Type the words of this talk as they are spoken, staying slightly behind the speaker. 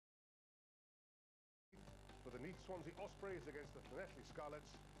League Swansea Ospreys against the Llanelli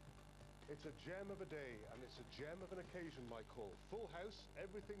Scarlets. It's a gem of a day, and it's a gem of an occasion, Michael. Full house,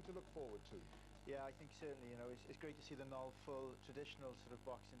 everything to look forward to. Yeah, I think certainly, you know, it's great to see the Gnoll full, traditional sort of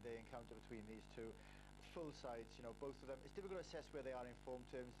Boxing Day encounter between these two. Full sides, you know, both of them. It's difficult to assess where they are in form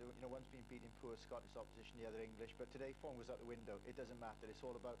terms. You know, one's been beating poor Scottish opposition, the other English, but today form goes out the window. It doesn't matter. It's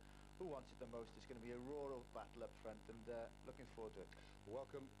all about who wants it the most. It's going to be a roar battle up front, and looking forward to it.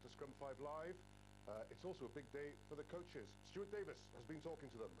 Welcome to Scrum 5 Live. It's also a big day for the coaches. Stuart Davis has been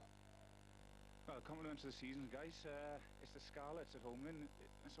talking to them. Well, coming on to the season, guys, it's the Scarlets at home, and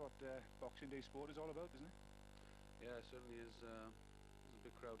that's what Boxing Day sport is all about, isn't it? Yeah, it certainly is. There's a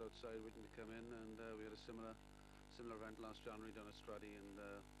big crowd outside waiting to come in, and we had a similar event last January down at Stradey, and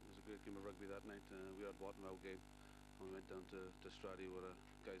it was a great game of rugby that night. We had Waterlow game, and we went down to Stradey where the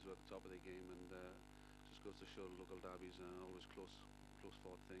guys were at the top of their game, and just goes to show the local derbies are always close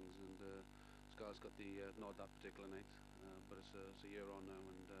fought things, and Scar's got the nod that particular night, but it's a year on now,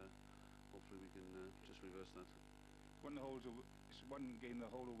 and hopefully we can just reverse that. It's one game the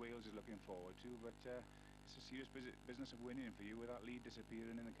whole of Wales is looking forward to, but it's a serious business of winning for you with that lead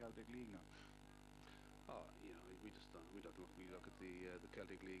disappearing in the Celtic League now. Oh, you know, we look at the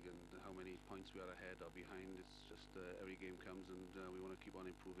Celtic League and how many points we are ahead or behind. It's just every game comes, and we want to keep on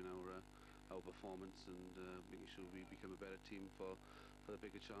improving our performance and making sure we become a better team for the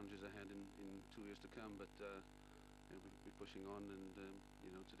bigger challenges ahead in 2 years to come. But you know, we're pushing on, and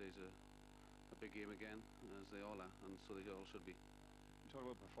you know, today's a big game again, as they all are, and so they all should be. Talk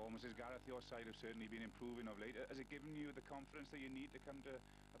about performances, Gareth, your side have certainly been improving of late. Has it given you the confidence that you need to come to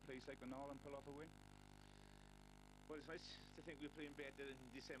a place like the Gnoll and pull off a win? Well, it's nice to think we're playing better in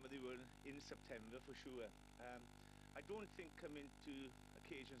December than we were in September, for sure. I don't think coming to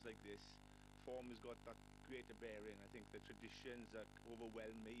occasions like this, form has got that greater bearing. I think the traditions that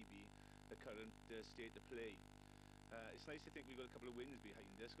overwhelm maybe the current state of play. It's nice to think we've got a couple of wins behind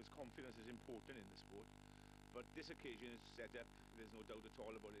us, because confidence is important in the sport. But this occasion is set up, there's no doubt at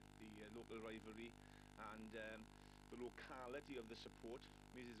all about it. The local rivalry and the locality of the support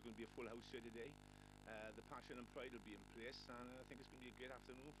means there's going to be a full house here today. The passion and pride will be in place, and I think it's going to be a great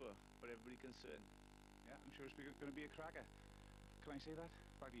afternoon for everybody concerned. Yeah, I'm sure it's going to be a cracker. Can I say that?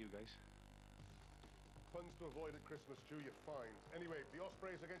 Back to you guys. Puns to avoid at Christmas, Stu, you're fine. Anyway, the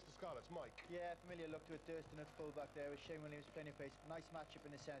Ospreys against the Scarlets, Mike. Yeah, familiar look to it. Durston at full-back there with Shane Williams playing in place. Nice matchup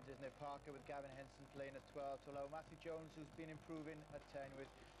in the centre, isn't it? Parker with Gavin Henson playing at 12 to allow Matthew Jones, who's been improving, at 10,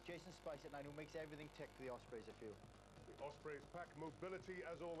 with Jason Spice at 9, who makes everything tick for the Ospreys, I feel. The Ospreys pack. Mobility,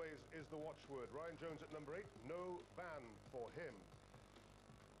 as always, is the watchword. Ryan Jones at number 8, no ban for him.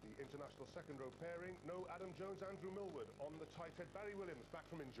 The international second-row pairing, no Adam Jones, Andrew Millward on the tight head. Barry Williams back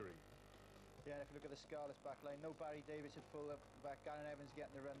from injury. Yeah, and if you look at the Scarlets back line, no Barry Davis at full back. Gavin Evans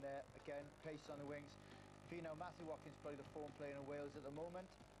getting the run there. Again, pace on the wings. Fino, Matthew Watkins, probably the form player in Wales at the moment.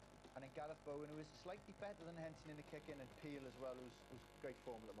 And then Gareth Bowen, who is slightly better than Henson in the kick-in, and Peel as well, who's great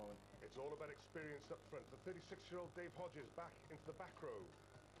form at the moment. It's all about experience up front. The 36-year-old Dave Hodges back into the back row.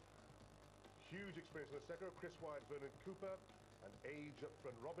 Huge experience in the second row. Chris Wyatt, Vernon Cooper, and age up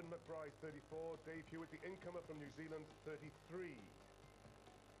front. Robin McBride, 34. Dave Hewitt, the incomer from New Zealand, 33.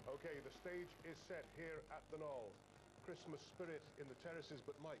 OK, the stage is set here at the Gnoll. Christmas spirit in the terraces,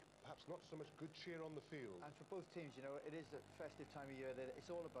 but Mike, perhaps not so much good cheer on the field. And for both teams, you know, it is a festive time of year that it's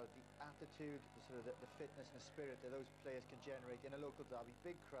all about the attitude, the sort of the fitness and the spirit that those players can generate in a local derby.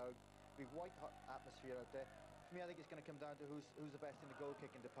 Big crowd, big white hot atmosphere out there. For me, I think it's going to come down to who's the best in the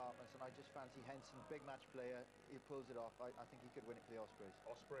goal-kicking departments, and I just fancy Henson, big match player. He pulls it off. I think he could win it for the Ospreys.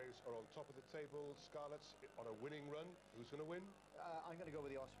 Ospreys are on top of the table. Scarlets on a winning run. Who's going to win? I'm going to go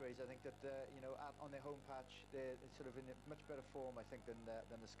with the Ospreys. I think that you know, on their home patch, they're sort of in a much better form, I think, than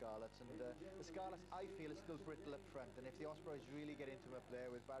the Scarlets. And the Scarlets, I feel, is still brittle up front. And if the Ospreys really get into them up there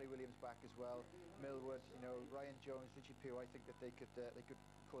with Barry Williams back as well, Millward, you know, Ryan Jones, Richie Pugh, I think that they could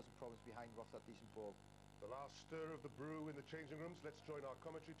cause some problems behind off that decent ball. The last stir of the brew in the changing rooms. Let's join our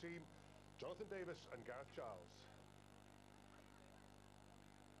commentary team, Jonathan Davis and Gareth Charles.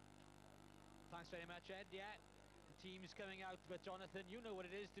 Thanks very much, Ed. Yeah, the team's coming out, but Jonathan, you know what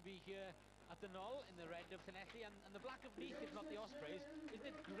it is to be here at the Gnoll in the red of Llanelli and the black of Leith, if not the Ospreys. Isn't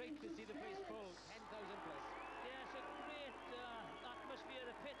it great to see the place full, 10,000 plus? Yeah, it's a great atmosphere.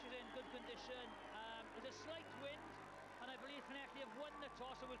 The pitch is in good condition. There's a slight wind, and I believe Llanelli have won the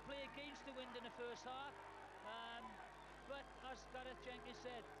toss and will play against the wind in the first half. But as Gareth Jenkins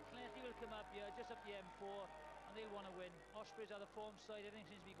said, Llanelli will come up here, just up the M4, and they'll want to win. Ospreys are the form side, everything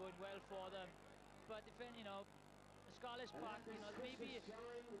seems to be going well for them. But if you know, the Scarlets back, you know, maybe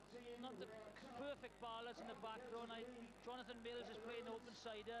not the perfect ballers in the back row. Jonathan Mills is playing open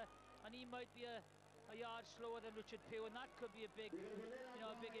sider, and he might be a a yard slower than Richard Pugh, and that could be a big,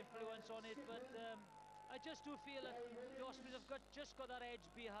 a big influence on it. But I just do feel that the Ospreys have just got that edge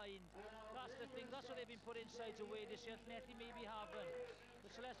behind. That's the thing. That's what they've been put inside away this year. Netty maybe haven't.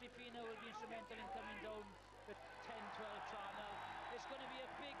 But Celeste Fina will be instrumental in coming down the 10-12 channel. It's going to be a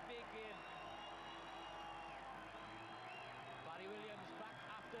big, big game. Barry Williams back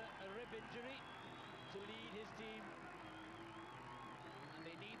after a rib injury to lead his team. And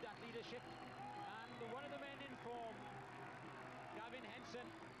they need that leadership. And one of the men in form, Gavin Henson,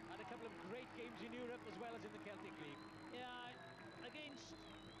 had a couple of great games in Europe as well as in the Celtic League. Yeah, I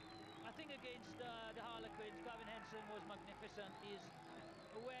think against the Harlequins, Gavin Henson was magnificent. His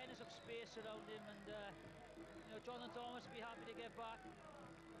awareness of space around him, and Jonathan Thomas will be happy to get back.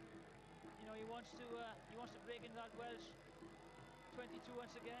 He wants to break into that Welsh 22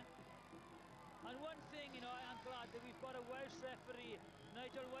 once again. And one thing, I'm glad that we've got a Welsh referee,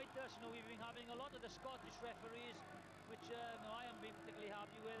 Nigel Whitehurst. We've been having a lot of the Scottish referees, which I haven't been particularly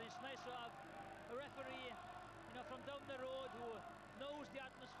happy with. It's nice to have a referee, from down the road who knows the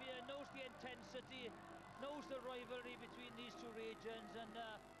atmosphere, knows the intensity, knows the rivalry between these two regions, and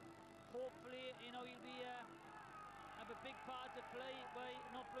hopefully, he'll be have a big part to play by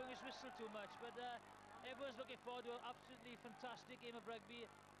not blowing his whistle too much. But everyone's looking forward to an absolutely fantastic game of rugby.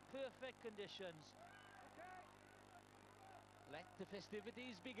 Perfect conditions. Let the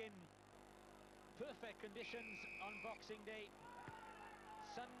festivities begin. Perfect conditions on Boxing Day.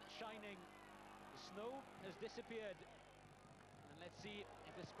 Sun shining. The snow has disappeared. And let's see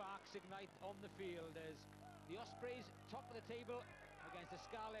if the sparks ignite on the field as the Ospreys top of the table against the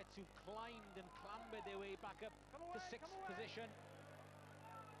Scarlets, who climbed and clambered their way back up to 6th position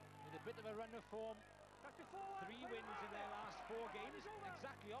with a bit of a run of form. 3 wins in their last 4 games,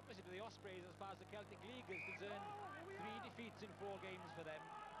 exactly opposite of the Ospreys as far as the Celtic League is concerned. 3 defeats in 4 games for them.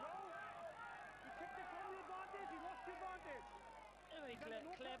 Anyway,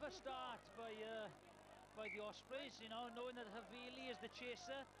 clever start by the Ospreys, knowing that Havili is the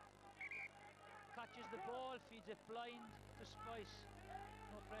chaser. Catches the ball, feeds it blind to Spice.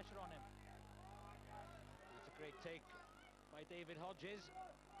 No pressure on him. That's a great take by David Hodges.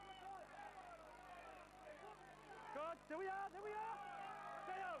 Good, there we are!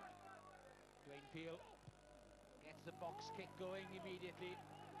 Stay out! Dwayne Peel gets the box kick going immediately.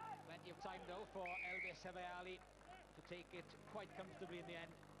 Plenty of time though for Elvis Sebayali to take it quite comfortably in the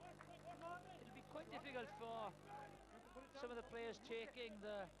end. It'll be quite difficult for some of the players taking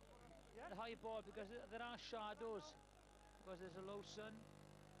the high ball, because there are shadows, because there's a low sun.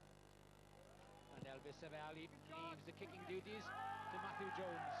 And Elvis Sebayali leaves the kicking duties to Matthew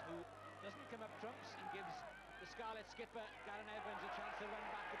Jones, who doesn't come up trumps and gives the Scarlet skipper, Garen Evans, a chance to run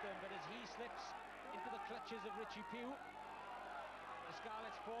back at them, but as he slips into the clutches of Richie Pugh, the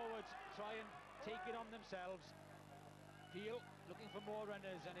Scarlets forwards try and take it on themselves. Peel looking for more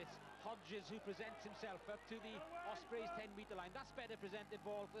runners, and it's Hodges who presents himself up to the Ospreys 10-metre line. That's better presented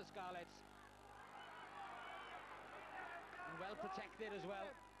ball for the Scarlets. And well protected as well.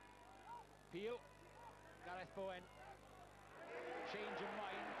 Peel, Gareth Bowen, change of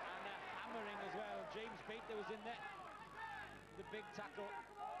mind, and hammering as well. James Bater was in there, the big tackle.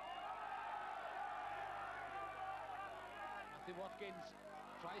 Matthew Watkins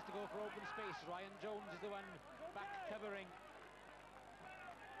tries to go for open space. Ryan Jones is the one back covering.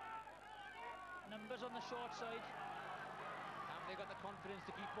 Numbers on the short side. Have they got the confidence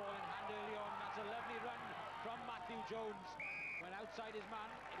to keep ball in hand early on? That's a lovely run from Matthew Jones. When outside his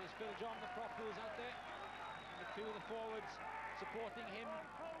man, it is Phil John, the prop, who is out there. And the 2 of the forwards supporting him,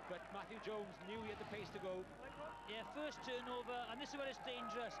 but Matthew Jones knew he had the pace to go. Yeah, first turnover, and this is where it's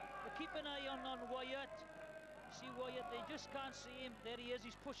dangerous. But keep an eye on Wyatt. See Wyatt, they just can't see him. There he is,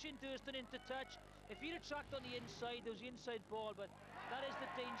 he's pushing Thurston into touch. If he'd have tracked on the inside, there was the inside ball, but that is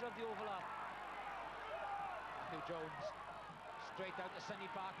the danger of the overlap. Matthew Jones straight out to Sonny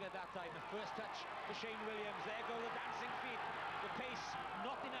Parker that time. The first touch to Shane Williams. There go the dancing feet. The pace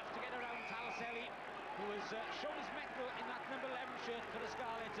not enough to get around Talselli, who has shown his mettle in that number 11 shirt for the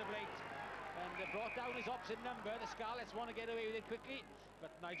Scarlets of late, and brought down his opposite number. The Scarlets want to get away with it quickly,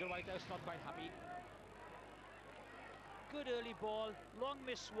 but Nigel Whitehouse not quite happy. Good early ball, long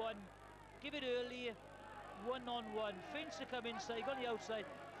miss one. Give it early, 1-on-1. Feints to come inside, on the outside.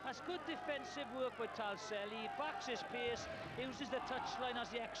 That's good defensive work by Talselli. Backs his pace, uses the touchline as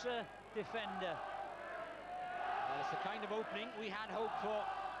the extra defender. Well, it's the kind of opening we had hoped for.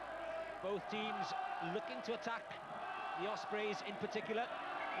 Both teams looking to attack the Ospreys in particular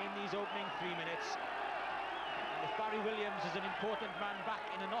in these opening 3 minutes. And if Barry Williams is an important man back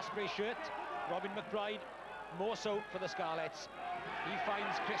in an Osprey shirt, Robin McBride more so for the Scarlets. He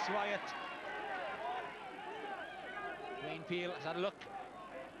finds Chris Wyatt, Dwayne Peel has had a look.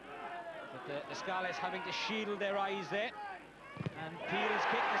 But the Scarlets having to shield their eyes there. And Peel's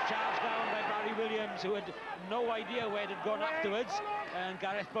kick is charged down by Barry Williams, who had no idea where it had gone afterwards. And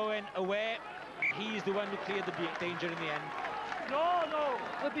Gareth Bowen aware, and he's the one who cleared the danger in the end. No, no.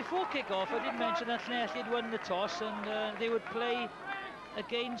 Well, before kick-off, I did mention that Llanelli had won the toss and they would play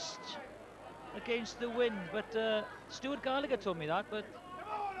against the wind. But Stuart Gallagher told me that, but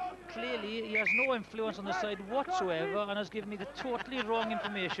clearly he has no influence on the side whatsoever and has given me the totally wrong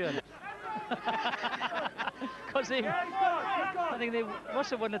information. Because I think they must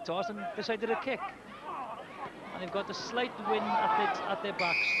have won the toss and decided to kick. And they've got the slight wind at their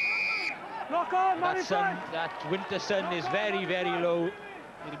backs. Lock on, That winter sun is very, very low.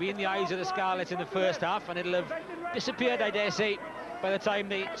 It'll be in the eyes of the Scarlets in the first half, and it'll have disappeared, I dare say, by the time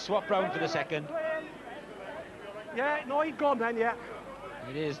they swap round for the second. Yeah, no, he'd gone then, yeah.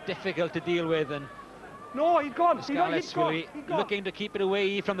 It is difficult to deal with, and no, he'd gone. the Scarlets will be looking to keep it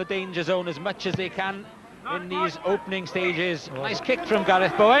away from the danger zone as much as they can in these opening stages. Nice kick from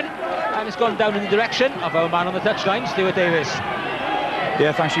Gareth Bowen, and it's gone down in the direction of our man on the touchline, Stuart Davis.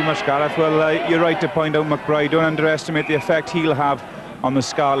 Yeah, thanks very much, Gareth. Well, you're right to point out McBride. Don't underestimate the effect he'll have on the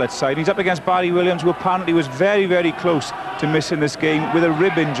Scarlet side. He's up against Barry Williams, who apparently was very, very close to missing this game with a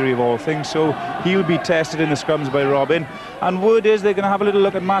rib injury of all things, so he'll be tested in the scrums by Robin. And word is they're going to have a little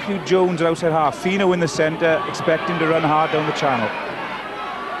look at Matthew Jones at outside half. Fino in the centre, expecting to run hard down the channel.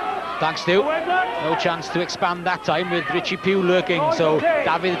 Thanks, Stu. No chance to expand that time with Richie Pugh lurking, so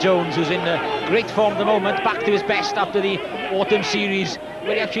David Jones, who's in great form at the moment, back to his best after the autumn series,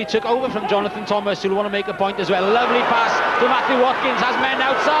 where he actually took over from Jonathan Thomas, who'll want to make a point as well. Lovely pass to Matthew Watkins, has men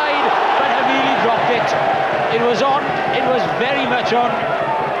outside, but Havili dropped it. It was on, it was very much on,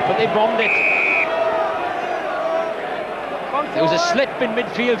 but they bombed it. There was a slip in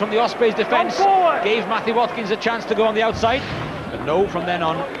midfield from the Ospreys defence, gave Matthew Watkins a chance to go on the outside, but no from then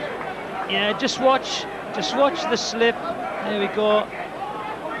on. Yeah, just watch the slip. There we go.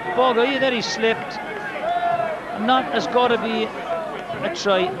 Bogo, there he slipped. And that has got to be a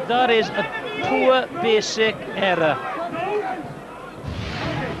try. That is a poor basic error.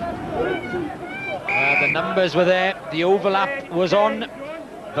 The numbers were there, the overlap was on,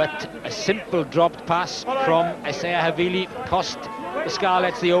 but a simple dropped pass from Isaiah Havili cost the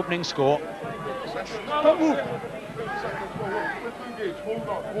Scarlets the opening score.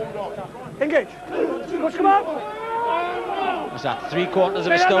 Engage. Let's come on. Was that 3/4 of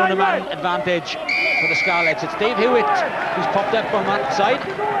a stone a man advantage for the Scarlets? It's Dave Hewitt who's popped up on that side.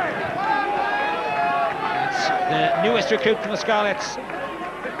 It's the newest recruit from the Scarlets,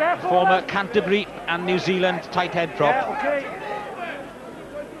 former Canterbury and New Zealand tight head prop. Yeah, okay.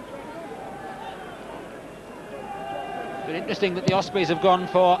 But interesting that the Ospreys have gone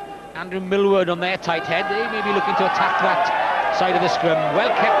for Andrew Millward on their tight head. They may be looking to attack that side of the scrum. Well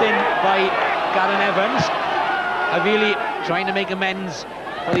kept in by Gavin Evans. Havili trying to make amends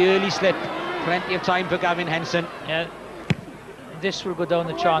for the early slip. Plenty of time for Gavin Henson. Yeah, this will go down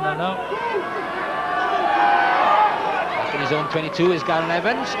the channel now. Back in his own 22 is Gavin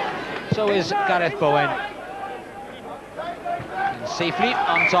Evans. So is Gareth Bowen. And safely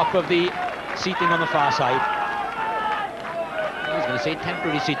on top of the seating on the far side. I was going to say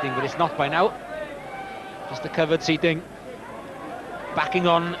temporary seating, but it's not by now. Just the covered seating. Backing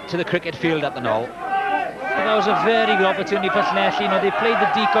on to the cricket field at the Gnoll. That was a very good opportunity for Llanelli. You know, they played the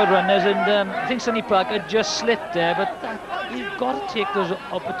decoy runners, and I think Sonny Parker just slipped there, but you've got to take those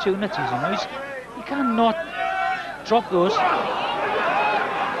opportunities, you know. You cannot drop those.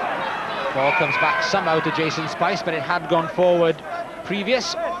 Ball comes back somehow to Jason Spice, but it had gone forward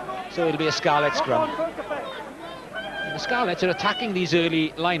previous, so it'll be a Scarlet scrum. And the Scarlets are attacking these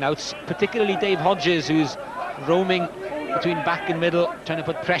early lineouts, particularly Dave Hodges, who's roaming between back and middle, trying to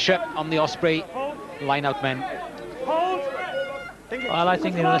put pressure on the Osprey line-out men. Well, I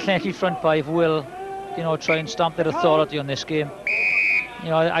think the Llanelli front five will, you know, try and stamp their authority on this game. You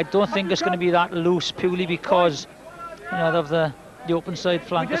know, I don't think it's going to be that loose purely because, you know, of the open side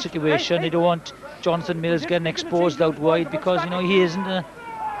flanker situation. They don't want Jonathan Mills getting exposed out wide because, you know, he isn't an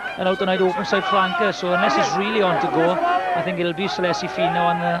out-and-out open side flanker. So unless he's really on to go, I think it'll be Celeste Fino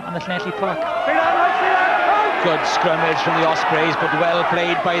on the Llanelli park. Good scrummage from the Ospreys, but well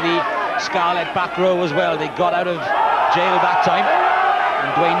played by the Scarlet back row as well. They got out of jail that time, and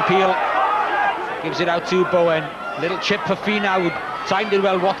Dwayne Peel gives it out to Bowen. Little chip for Fina, who timed it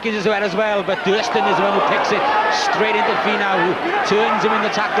well. Watkins is there as well, but Durston is the one who picks it straight into Fina, who turns him in the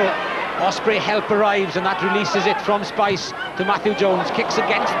tackle. Osprey help arrives, and that releases it from Spice to Matthew Jones. Kicks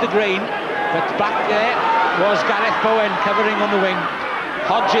against the grain, but back there was Gareth Bowen covering on the wing.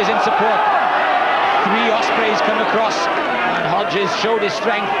 Hodges in support. three Ospreys come across, and Hodges showed his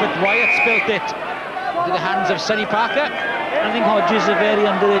strength, but Wyatt spilt it into the hands of Sonny Parker. I think Hodges is a very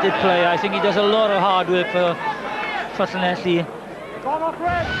underrated player. I think he does a lot of hard work for Llanelli.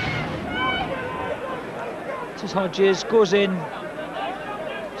 This is Hodges, goes in.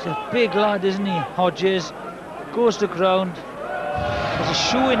 He's a big lad, isn't he? Hodges goes to ground. There's a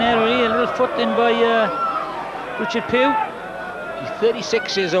shoe in there, really, a little foot in by Richard Pugh. He's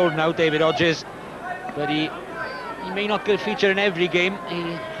 36 years old now, David Hodges, but he may not get a feature in every game. He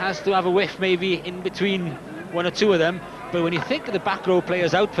has to have a whiff maybe in between one or two of them. But when you think of the back row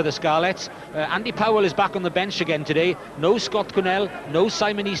players out for the Scarlets, Andy Powell is back on the bench again today. No Scott Gnoll, no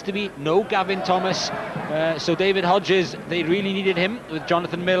Simon Easterby, no Gavin Thomas. So David Hodges, they really needed him, with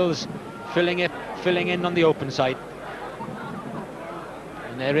Jonathan Mills filling in on the open side.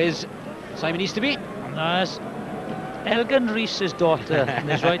 And there is Simon Easterby. Nice. Elgin Reese's daughter on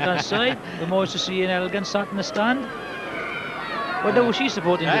his right-hand side. We're more to see Elgin sat in the stand. Wonder who she's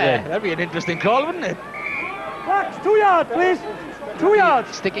supporting today. That'd be an interesting call, wouldn't it? Max, 2 yards, please. 2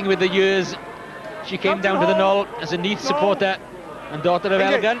 yards. Sticking with the years, she came down to the Gnoll as a Neath supporter and daughter of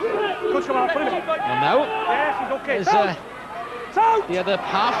Elgin. And now is the other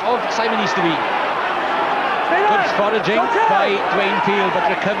half of Simon Easterby. Good foraging by Dwayne Peel, but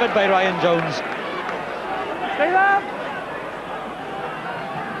recovered by Ryan Jones.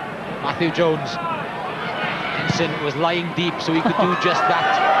 Matthew Jones. Henson was lying deep, so he could do just that.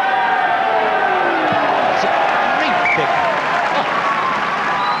 It's a great kick. Oh.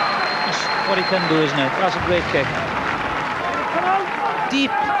 That's what he can do, isn't it? That's a great kick.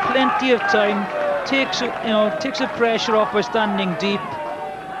 Deep, plenty of time. Takes the pressure off by standing deep.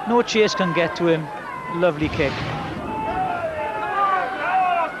 No chase can get to him. Lovely kick.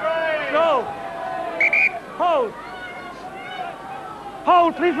 Go. Hold.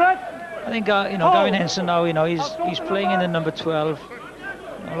 Hold, please, Red. I think Gavin Henson now, he's playing in the number 12.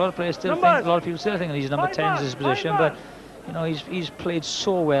 A lot of players still think, a lot of people still think that he's number 10 is his position, but he's played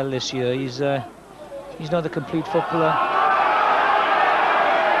so well this year. He's not the complete footballer.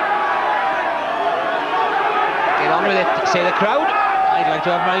 Get on with it, say the crowd. I'd like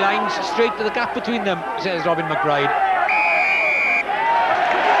to have my lines straight to the gap between them, says Robin McBride.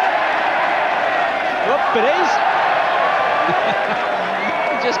 Up it is.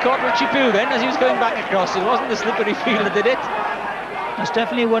 Just caught Richie Pugh then as he was going back across. It wasn't the slippery field that did it. It's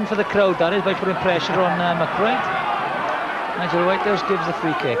definitely one for the crowd, that is, by putting pressure on McBride. Nigel Whitehouse gives the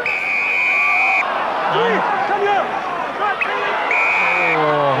free kick.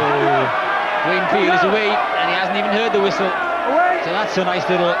 Dwayne Peel is away and he hasn't even heard the whistle. So that's a nice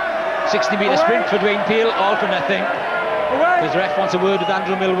little 60-metre sprint for Dwayne Peel, all for nothing. Because the ref wants a word with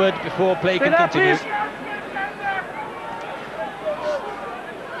Andrew Millward before play can continue.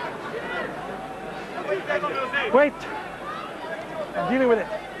 Wait. I'm dealing with it.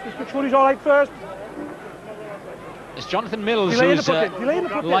 Just make sure he's all right first. It's Jonathan Mills who's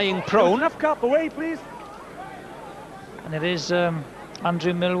lying prone. Enough cap away, please. And it is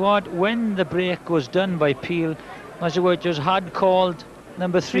Andrew Millward. When the break was done by Peel, Nigel Whitehouse had called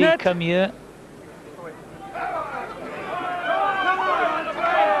number 3 come here.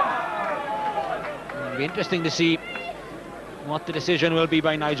 It'll be interesting to see what the decision will be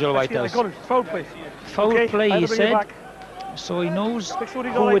by Nigel Whitehouse. Foul play. Foul play, he said. So he knows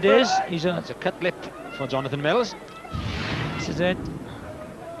who it is. It's a cut lip for Jonathan Mills. This is it.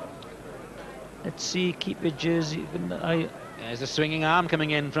 Let's see, keep your jersey. There's a swinging arm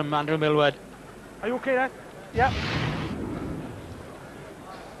coming in from Andrew Millward. Are you okay, Dad? Yeah.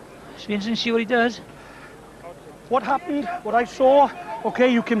 It's interesting to see what he does. What happened, what I saw, okay,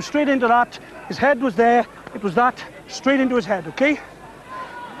 you came straight into that. His head was there. It was that, straight into his head, okay?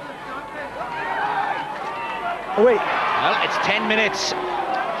 Oh, wait. Well, it's 10 minutes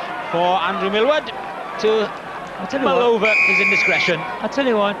for Andrew Millward to mull over his indiscretion. I tell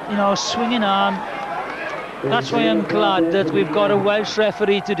you what, swinging arm. That's why I'm glad that we've got a Welsh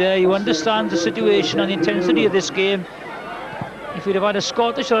referee today who understands the situation and the intensity of this game. If we'd have had a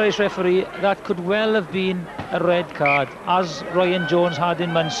Scottish or Irish referee, that could well have been a red card, as Ryan Jones had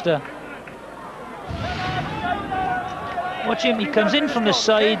in Munster. Watch him, he comes in from the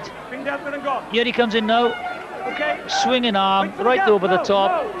side. Here he comes in now. Swinging arm, right over the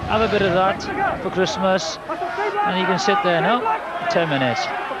top. Have a bit of that for Christmas. And you can sit there now, 10 minutes.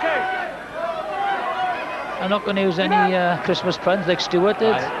 I'm not going to use any Christmas puns like Stuart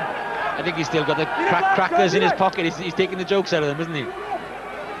did. I think he's still got the crackers in his pocket. He's taking the jokes out of them, isn't he?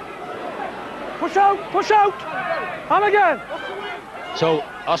 Push out, push out. And again. So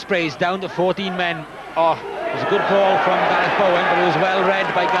Ospreys down to 14 men. Oh, it was was a good ball from Gareth Bowen, but it was well read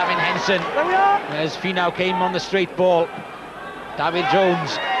by Gavin Henson. As Finau came on the straight ball. David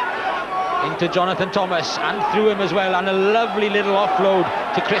Jones into Jonathan Thomas and through him as well, and a lovely little offload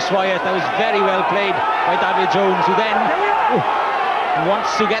to Chris Wyatt. That was very well played by David Jones, who then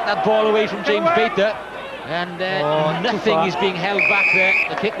wants to get that ball away from James Bater, and nothing is being held back there.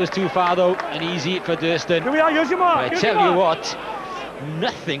 The kick was too far though, and easy for Durston. I tell you what,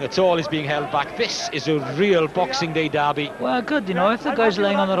 nothing at all is being held back. This is a real Boxing Day derby. Well, good, you know, if the guy's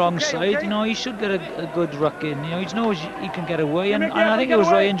lying on the wrong side, you know, he should get a good ruck in. You know, he knows he can get away, and I think it was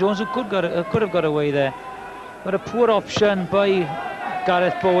Ryan Jones who could have got away there. But a poor option by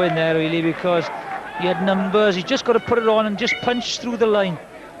Gareth Bowen there, really, because he had numbers. He just got to put it on and just punch through the line.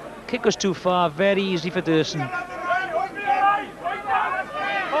 Kick was too far, very easy for Durston.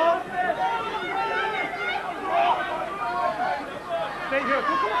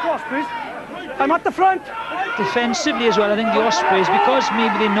 I'm at the front. Defensively as well, I think the Ospreys, because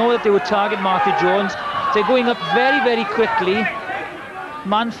maybe they know that they would target Matthew Jones, they're going up very, very quickly,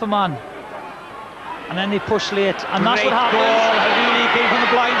 man for man. And then they push late, and that's what happens. Ball. Havili came from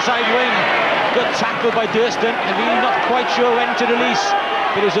the blind side wing. Good tackle by Durston. Havili not quite sure when to release.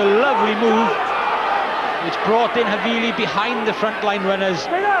 It was a lovely move, which brought in Havili behind the front line runners.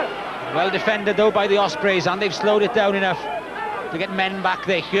 Well defended though by the Ospreys, and they've slowed it down enough to get men back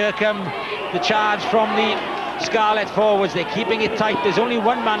there. Here come the charge from the Scarlet forwards. They're keeping it tight. There's only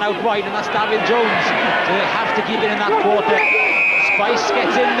one man out wide, and that's David Jones. So they'll have to keep it in that quarter. Spice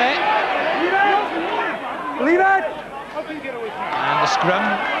gets in there. And the scrum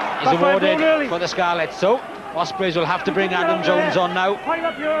is awarded for the Scarlets. So Ospreys will have to bring Adam Jones on now.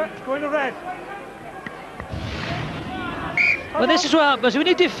 Well, this is what happens when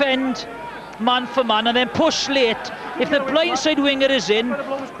you defend man for man and then push late. If the blindside winger is in,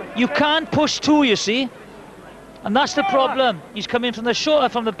 you can't push two, you see, and that's the problem. He's coming from the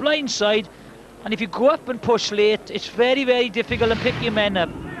short, from the blind side, and if you go up and push late, it's very, very difficult to pick your men up.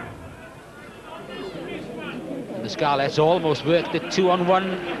 The Scarlets almost worked it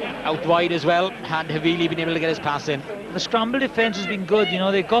 2-on-1 out wide as well, had Havili been able to get his pass in. The scramble defence has been good, you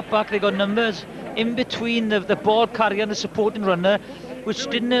know, they got back, they got numbers in between the ball carrier and the supporting runner, which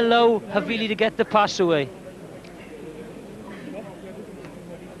didn't allow Havili to get the pass away.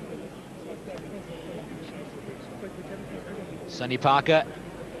 Sonny Parker,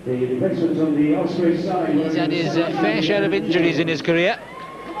 he's had his fair share of injuries in his career.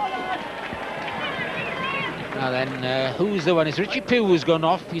 Now then, who's the one? It's Richie Pugh who's gone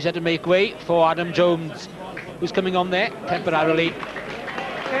off. He's had to make way for Adam Jones, who's coming on there temporarily.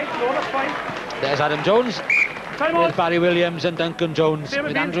 There's Adam Jones with Barry Williams and Duncan Jones,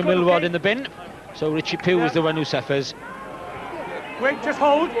 with Andrew Millward in the bin. So Richie Pugh is the one who suffers. Wait, just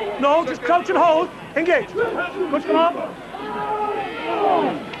hold. No, just crouch and hold. Engage. Good, come on.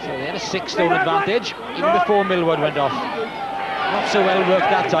 So they had a 6-stone advantage even before Millward went off. Not so well worked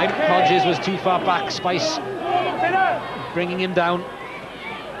that time. Hodges was too far back. Spice bringing him down.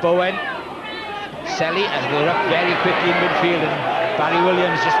 Bowen, Selly, and they're up very quickly in midfield, and Barry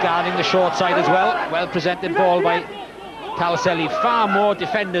Williams just guarding the short side as well. Well presented ball by Cal Selly. Far more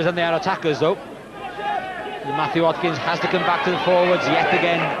defenders than they are attackers though. And Matthew Watkins has to come back to the forwards yet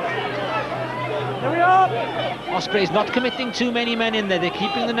again. Here we are. Ospreys not committing too many men in there. They're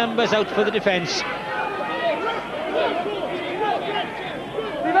keeping the numbers out for the defence.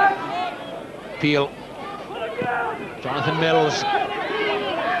 Peel. Jonathan Mills.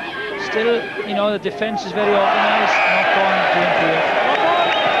 Still, you know, the defence is very organised. Not going to Peel.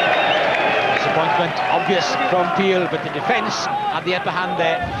 Disappointment obvious from Peel, but the defence had the upper hand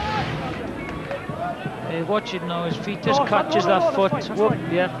there. Watch it now, his feet just catches that foot. Whoop,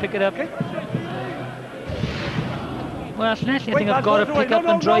 yeah, pick it up. Well, definitely I think I've got to pick up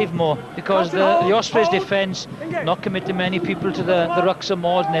and drive more, because the Ospreys defence not committing many people to the rucks and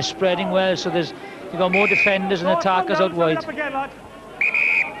mauls, and they're spreading well, so you've got more defenders and attackers out wide.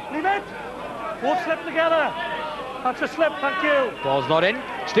 Leave it. Both slip together. That's a slip, thank you. Ball's not in.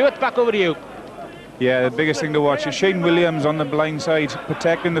 Stuart, back over to you. Yeah, the biggest thing to watch is Shane Williams on the blind side,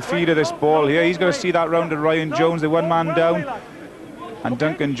 protecting the feed of this ball here. He's going to see that round to Ryan Jones, the one man down. And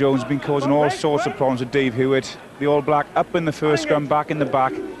Duncan Jones has been causing all sorts of problems with Dave Hewitt. The All Black up in the first scrum, back in the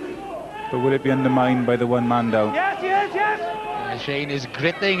back. But will it be undermined by the one man down? Yes, yes, yes. Shane is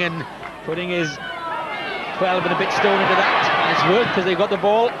gritting and putting his 12 and a bit stone into that. And it's worked because they've got the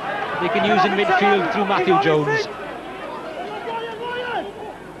ball. They can use in midfield through Matthew Jones.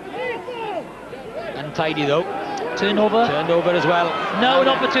 Untidy though. Turnover. Turned over as well. Now an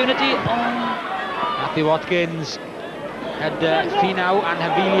opportunity. Matthew Watkins had Finau and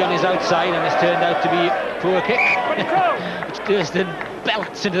Havili on his outside, and it's turned out to be poor kick. Which Thurston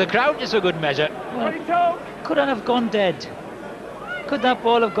belts into the crowd just for good measure. Well, could that have gone dead? Could that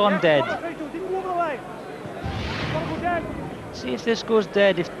ball have gone dead? See if this goes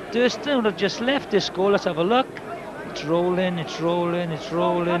dead. If Thurston would have just left this goal, let's have a look. It's rolling, it's rolling, it's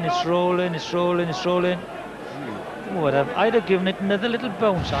rolling, it's rolling, it's rolling, it's rolling. I'd have given it another little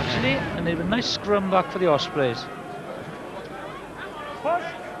bounce actually, and it'd be a nice scrum back for the Ospreys.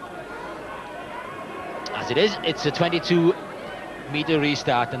 As it is, it's a 22-metre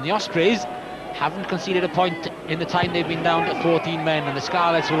restart, and the Ospreys haven't conceded a point in the time they've been down to 14 men, and the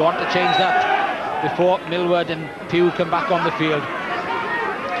Scarlets will want to change that before Millward and Pugh come back on the field.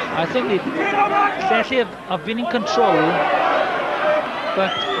 I think they certainly have been in control,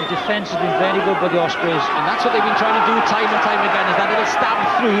 but the defence has been very good by the Ospreys. And that's what they've been trying to do time and time again, is that little stab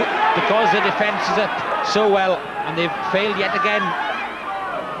through, because the defence is up so well, and they've failed yet again.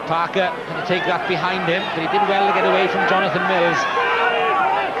 Parker going to take that behind him, but he did well to get away from Jonathan Mills.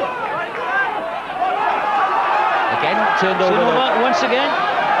 Again, turned over once again.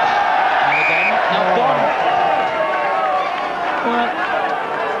 And again, knocked on. Well,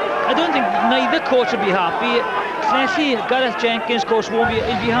 I don't think neither coach will be happy. Clearly, Gareth Jenkins' coach won't be.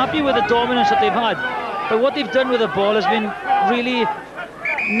 He'll be happy with the dominance that they've had, but what they've done with the ball has been really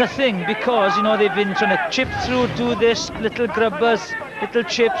nothing, because you know they've been trying to chip through, do this, little grubbers, little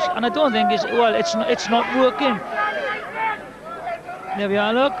chips, and I don't think it's not working. There we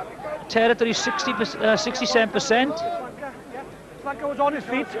are. Look, territory 67%. Flanker was on his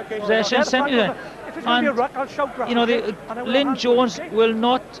feet. Possession 70%. And you know, Lynn Jones will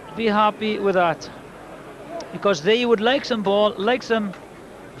not be happy with that, because they would like some ball, like some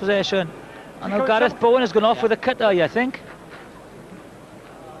possession. And now Gareth Bowen has gone off with a cut eye, I think.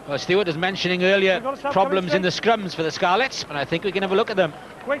 Well, Stuart was mentioning earlier problems in the scrums for the Scarlets, and I think we can have a look at them.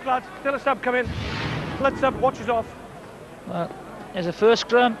 Wait, lads, still a sub coming. Let sub watches off. Well, there's a first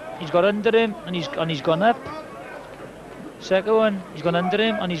scrum. He's got under him, and he's gone up. Second one, he's gone under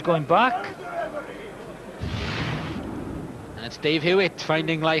him, and he's going back. And it's Dave Hewitt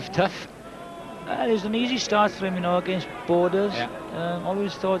finding life tough. It was an easy start for him, you know, against Borders. Yeah.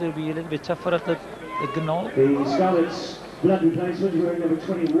 Always thought it would be a little bit tougher at the Gnoll. The Scarlets' blood replacement wearing number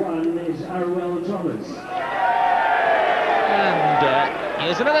 21 is Arwell Thomas. And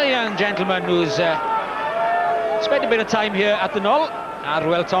here's another young gentleman who's spent a bit of time here at the Gnoll,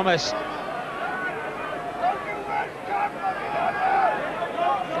 Arwell Thomas.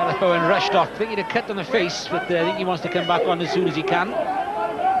 Gareth Bowen rushed off, thinking he'd cut on the face, but I think he wants to come back on as soon as he can.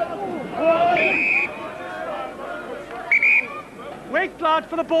 Wait, lad,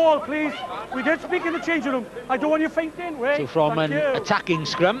 for the ball, please. We did speak in the changing room. I don't want you fainting. Wait. So from an attacking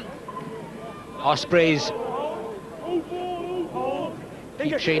scrum, Ospreys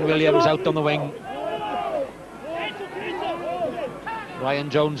keep Shane Williams out on the wing. Ryan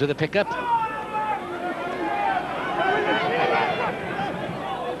Jones with a pickup.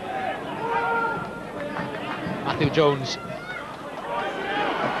 Matthew Jones.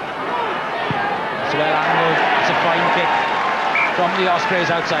 It's well angled. It's a fine kick from the Ospreys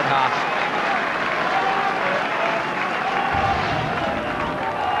outside half.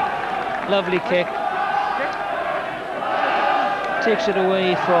 Lovely kick. Takes it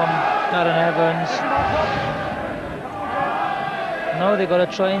away from Aaron Evans. Now they've got to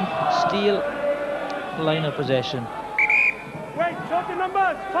try and steal line of possession. Wait, short the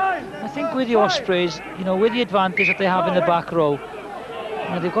numbers. 5. I think with the Ospreys, you know, with the advantage that they have in the back row, you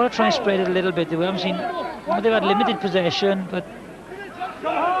know, they've got to try and spread it a little bit. We haven't seen, well, they've had limited possession, but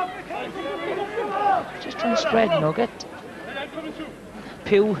just try and spread, you know, get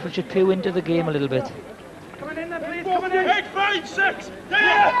Richard Pugh into the game a little bit. Coming in there, please. Coming in. 8, 5, 6.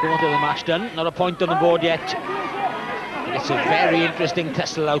 Quarter of the match done. Not a point on the board yet. But it's a very interesting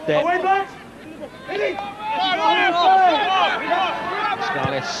tussle out there.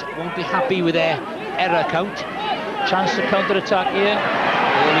 Scarlets won't be happy with their error count. Chance to counter-attack here.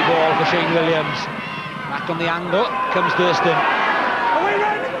 Early ball for Shane Williams. Back on the angle comes Thurston.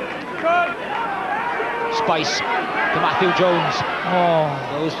 Spice to Matthew Jones.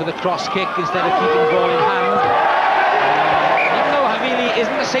 Goes for the cross kick instead of keeping the ball in hand. Even though Havili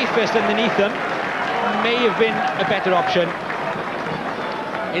isn't the safest underneath them, may have been a better option.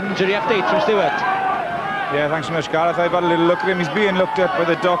 Injury update from Stuart. Yeah, thanks so much, Gareth. I've had a little look at him. He's being looked at by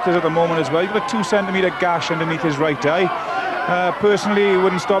the doctors at the moment as well. He's got a 2-centimetre gash underneath his right eye. Personally, it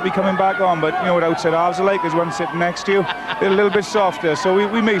wouldn't stop me coming back on, but you know what outside halves are like. There's one sitting next to you. They're a little bit softer, so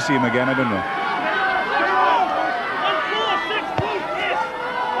we may see him again, I don't know.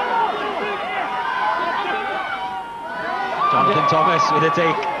 Jonathan Thomas with a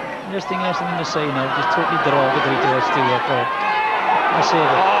take. Just thinking of something to say now. Just totally derogatory to us too. I'll save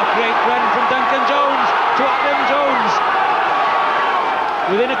it. Oh, great run from Duncan Jones to Adam Jones.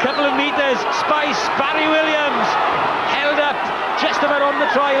 Within a couple of metres, Spice, Barry Williams, held up just about on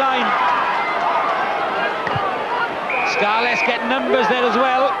the try line. Scarlets get numbers there as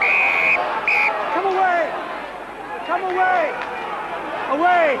well. Come away! Come away!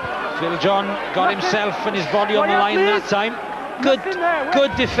 Away! Phil John got himself and his body on the line that time.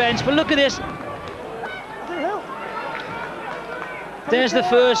 Good defence, but look at this. There's the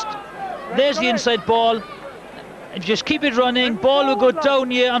first, there's the inside ball. Just keep it running, ball will go down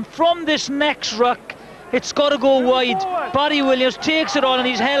here, and from this next ruck, it's got to go wide. Barry Williams takes it on and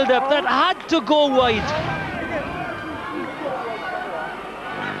he's held up. That had to go wide.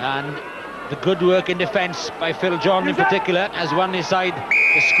 And the good work in defence by Phil John in particular has won his side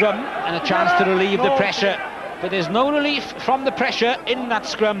the scrum and a chance to relieve the pressure. But there's no relief from the pressure in that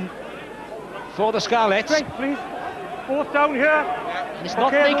scrum for the Scarlets. Straight, please. Both down here. And it's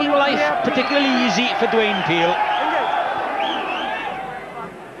not making life particularly easy for Dwayne Peel.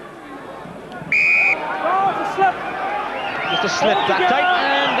 Oh, it's a slip. Just a slip that time,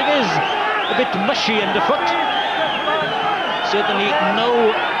 and it is a bit mushy underfoot. Certainly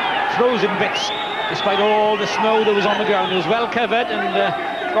no frozen bits, despite all the snow that was on the ground. It was well covered, and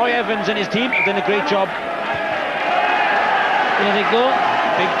Roy Evans and his team have done a great job. There they go.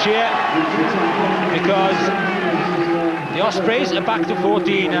 Big cheer, because the Ospreys are back to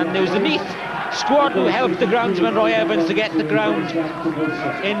 14, and there was the Neath squad who helped the groundsman Roy Evans to get the ground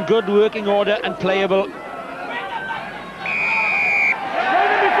in good working order and playable.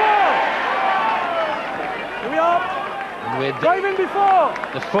 With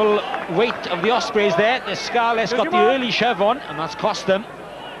the full weight of the Ospreys there, the Scarlets got the early shove on, and that's cost them.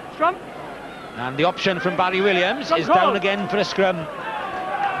 Scrum. And the option from Barry Williams is down again for a scrum.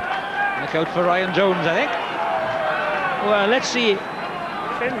 Look out for Ryan Jones, I think. Well, let's see.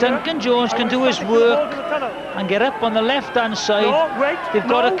 Duncan Jones can do his work and get up on the left-hand side. They've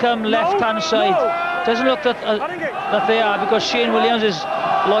got to come left-hand side. Doesn't look that they are, because Shane Williams is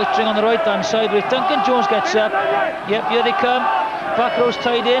loitering on the right-hand side. But if Duncan Jones gets up, yep, here they come. Back row's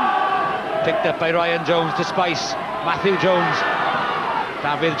tied in. Picked up by Ryan Jones to Spice. Matthew Jones.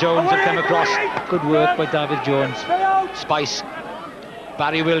 David Jones had come across. Good work by David Jones. Spice.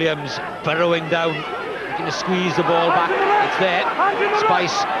 Barry Williams burrowing down, looking to squeeze the ball back. It's there.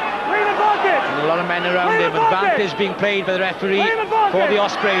 Spice. And a lot of men around him. Advantage being played by the referee for the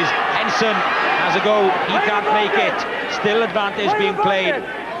Ospreys. Henson has a go. He can't make it. Still advantage being played.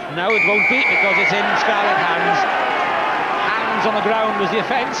 Now it won't be, because it's in Scarlet hands. Hands on the ground was the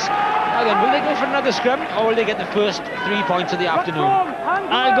offence. Now then, will they go for another scrum, or will they get the first 3 points of the afternoon?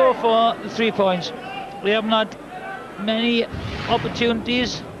 I'll go for the 3 points. We haven't had many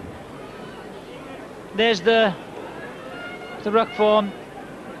opportunities. There's the ruck form.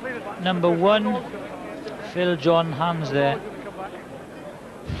 Number 1, Phil John, hands there.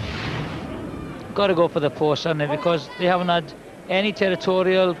 Got to go for the post, haven't they? Because they haven't had any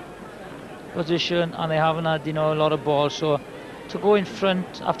territorial position, and they haven't had, you know, a lot of balls. So to go in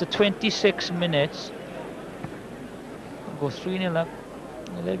front after 26 minutes, go 3-0 up,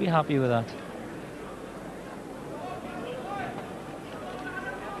 they'll be happy with that.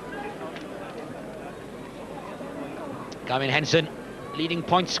 Gavin Henson, leading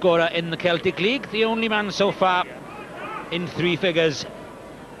point scorer in the Celtic League, the only man so far in 3 figures.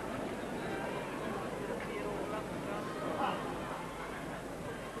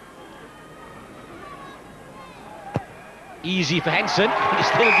 Easy for Henson. He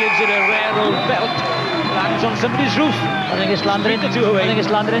still gives it a rare old belt. Lands on somebody's roof. I think it's landed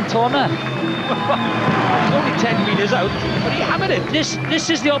in Torna. He's only 10 metres out, but he hammered it. This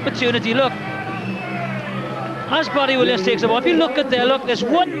is the opportunity. Look, as Barry Williams takes the ball, if you look at there, look, there's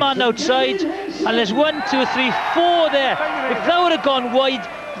 1 man outside, and there's 1, 2, 3, 4 there. If that would have gone wide,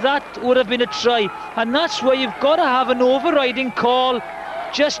 that would have been a try. And that's where you've got to have an overriding call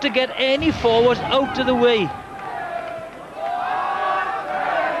just to get any forwards out of the way.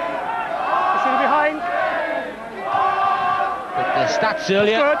 The stats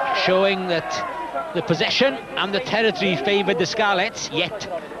earlier showing that the possession and the territory favoured the Scarlets, yet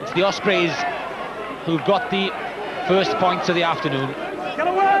it's the Ospreys who've got the first points of the afternoon. Get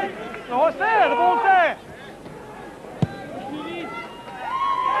away! No, it's there, the ball's there!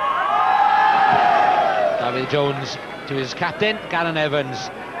 David Jones to his captain, Gavin Evans.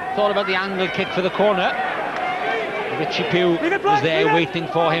 Thought about the angle kick for the corner. Richie Pugh was there waiting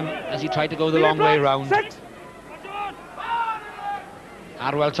for him as he tried to go the long way round.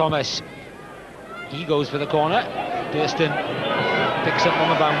 Arwell Thomas, he goes for the corner. Durston picks up on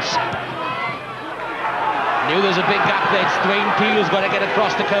the bounce. Knew there's a big gap there. It's Dwayne Peel's got to get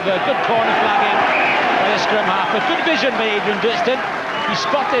across the cover. Good corner flagging by the scrum half, but good vision by Adrian Durston. He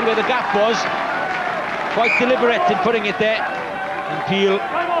spotted where the gap was. Quite deliberate in putting it there. And Peel,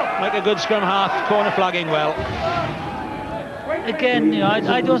 like a good scrum half, corner flagging well. Again, you know,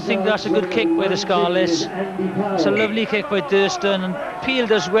 I don't think that's a good kick by the Scarlets. It's a lovely kick by Durston, and Peel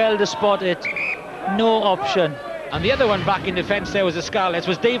does well to spot it. No option. And the other one back in defence there was the Scarlets,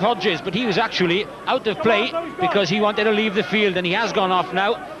 was Dave Hodges, but he was actually out of play because he wanted to leave the field, and he has gone off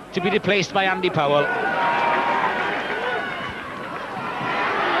now to be replaced by Andy Powell.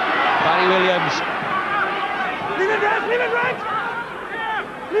 Barry Williams. Leave it right, leave it right!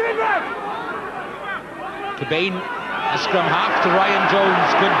 Leave it right! Cobain, a scrum half to Ryan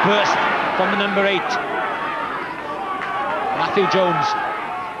Jones. Good burst from the number 8. Matthew Jones.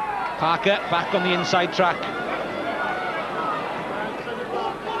 Parker back on the inside track.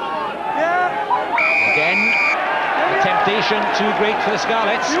 Again, the temptation too great for the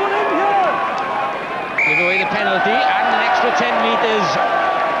Scarlets. Give away the penalty and an extra 10 metres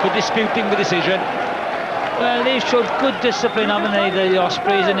for disputing the decision. Well, they showed good discipline, haven't they, the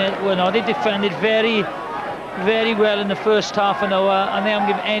Ospreys, and they defended very, very well in the first half an hour, and they haven't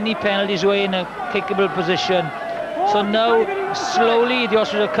given any penalties away in a kickable position. So now, slowly, the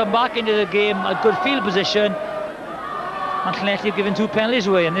Ospreys have come back into the game, a good field position, and Llanelli have given 2 penalties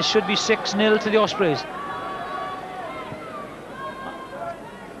away, and this should be 6-0 to the Ospreys.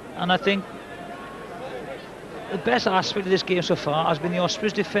 And I think the best aspect of this game so far has been the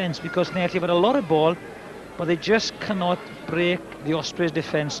Ospreys' defence, because Llanelli have had a lot of ball, but they just cannot break the Ospreys'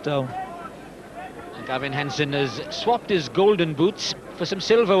 defence down. And Gavin Henson has swapped his golden boots for some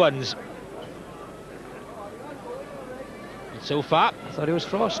silver ones. And so far, I thought it was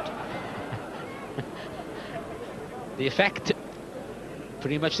Frost. The effect,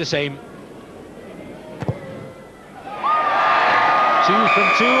 pretty much the same. 2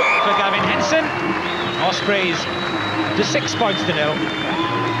 from 2 for Gavin Henson. Ospreys to 6 points to 0.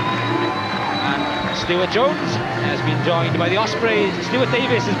 And Stuart Jones has been joined by the Ospreys. Stuart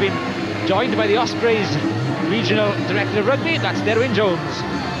Davis has been joined by the Ospreys Regional Director of Rugby. That's Derwyn Jones.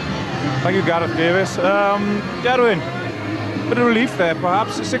 Thank you, Gareth Davis. Derwyn, bit of relief there,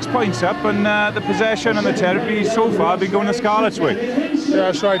 perhaps. 6 points up, and the possession and the territory so far have been going the Scarlets' way. Yeah,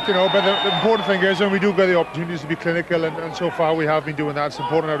 that's right, you know, but the important thing is when we do get the opportunities to be clinical, and so far we have been doing that. It's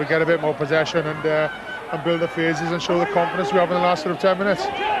important now to get a bit more possession and build the phases and show the confidence we have in the last sort of 10 minutes.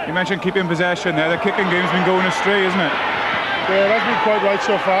 You mentioned keeping possession there. The kicking game's been going astray, isn't it? Yeah, that's been quite right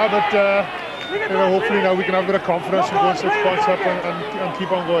so far, but you know, hopefully now we can have a bit of confidence and go 6 points up and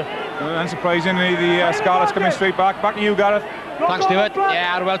keep on going. Unsurprisingly, the Scarlets coming straight back. Back to you, Gareth. Thanks, Stuart.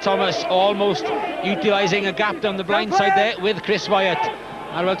 Yeah, Arwell Thomas almost utilising a gap down the blind side there with Chris Wyatt.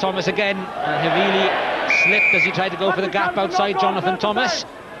 Arwell Thomas again, Havili slipped as he tried to go for the gap outside Jonathan Thomas.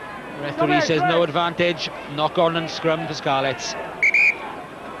 The referee says no advantage. Knock on and scrum for Scarlets.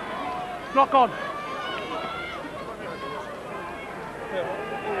 Knock on.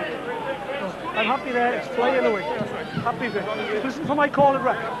 I'm happy there, it's flying away. Happy with it. Listen for my call at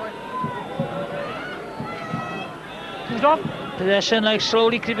rec. He's off. Possession like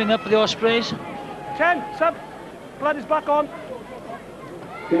slowly creeping up for the Ospreys. 10, sub. Blood is back on.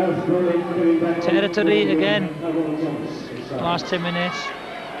 Territory again. Last 10 minutes.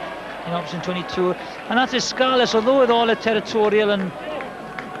 In option 22. And that's the Scarlets, although with all the territorial and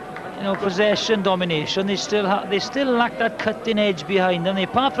possession domination, they still lack that cutting edge behind them.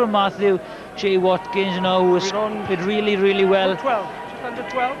 Apart from Matthew J. Watkins, who was played really, really well. 12, just under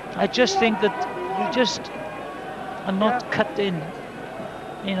 12. I just think that we just are not cutting,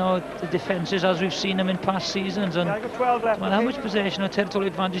 the defences as we've seen them in past seasons. And I got 12 left. Well, how much possession or territorial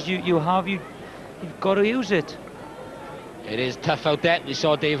advantage you have, you've got to use it. It is tough out there. We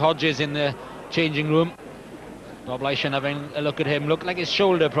saw Dave Hodges in the changing room. Bob Lyshon having a look at him. Looked like his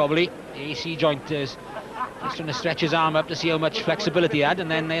shoulder probably. The AC joint is just trying to stretch his arm up to see how much flexibility he had.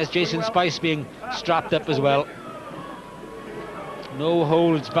 And then there's Jason Spice being strapped up as well. No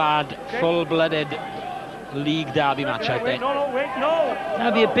holds barred, full-blooded league derby match out there. No.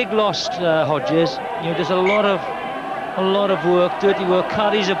 That'd be a big loss, Hodges. There's a lot of work, dirty work.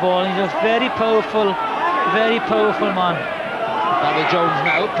 Carries the ball. He's a very powerful man. David Jones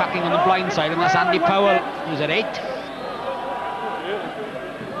now packing on the blind side, and that's Andy Powell, who's at 8.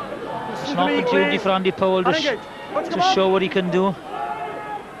 It's an opportunity for Andy Powell to show what he can do.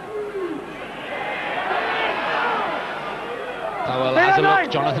 Powell has a look.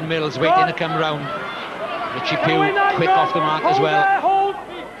 Jonathan Mills waiting to come round. Richie Pugh quick off the mark as well.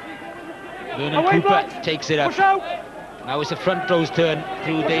 Vernon Cooper takes it up. Now it's the front row's turn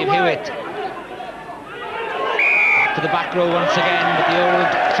through Dave Hewitt. Back to the back row once again with the old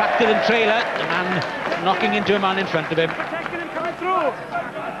tractor and trailer, the man knocking into a man in front of him. Protecting him coming through.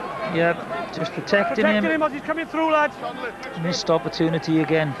 Yeah, just protecting him as he's coming through, lads. Missed opportunity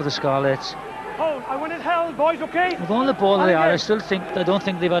again for the Scarlets. Hold, I want it held, boys, okay? With on the ball they are, I don't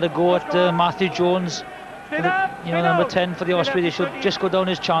think they've had a go at Matthew Jones. Number 10 for the Ospreys. They should just go down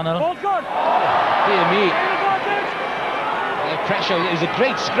his channel. Dear me. Pressure. It was a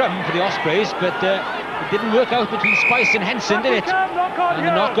great scrum for the Ospreys, but it didn't work out between Spice and Henson, did it? And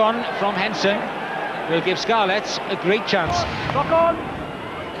the knock-on from Henson will give Scarlets a great chance. Knock on.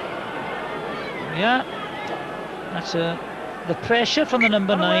 Yeah, that's the pressure from the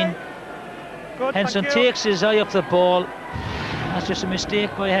number 9. Good, Henson takes his eye off the ball. That's just a mistake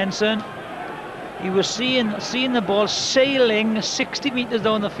by Henson. He was seeing the ball sailing 60 metres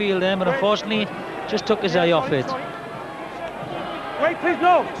down the field there, but unfortunately just took his eye off it. Wait, please,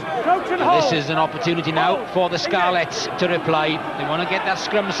 no. This is an opportunity now for the Scarlets to reply. They want to get that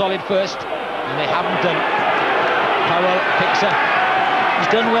scrum solid first, and they haven't done. Powell picks up. He's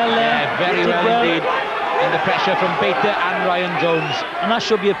done well there. Yeah, very well indeed. And the pressure from Bater and Ryan Jones. And that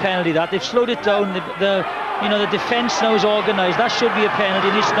should be a penalty. That they've slowed it down. The defence now is organised. That should be a penalty.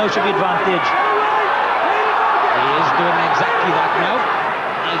 And this now should be advantage. He is doing exactly that now.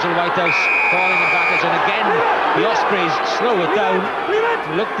 Nigel Whitehouse calling advantage, and again the Ospreys slow it down.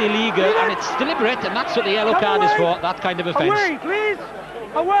 Looked illegal, and it's deliberate, and that's what the yellow card is for. That kind of offence. Away, please.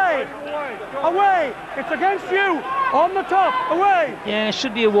 Away. Away. It's against you. On the top. Away. Yeah, it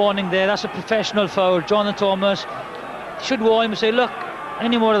should be a warning there. That's a professional foul. Jonathan Thomas should warn him and say, look,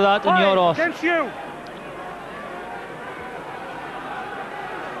 any more of that and you're off. Against you.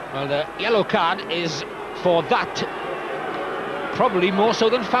 Well, the yellow card is for that. Probably more so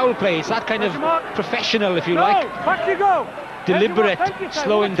than foul play. It's that kind of professional, if you like. Back you go. Deliberate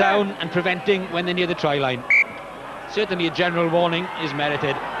slowing down and preventing when they're near the try line. Certainly a general warning is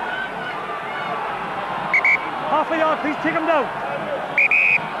merited. Half a yard, please. Take him down.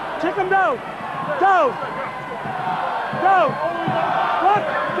 Take him down. Down. Down. What?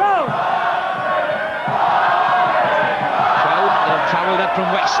 Down. Crowd, they've travelled up from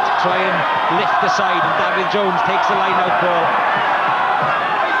west to try and lift the side, and David Jones takes the line out ball.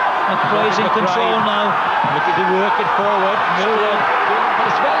 McBride's in control now. Looking to work it forward. Millward, but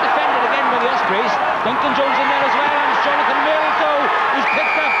it's well defended again by the Ospreys. Duncan Jones in there as well, and it's Jonathan Mills though, who's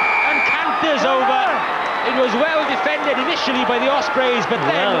picked up and canters over. It was well defended initially by the Ospreys, but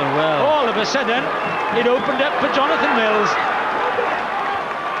then all of a sudden it opened up for Jonathan Mills.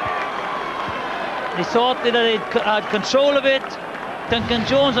 They thought that they had control of it. Duncan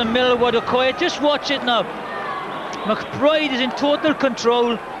Jones and Millward are quiet. Just watch it now. McBride is in total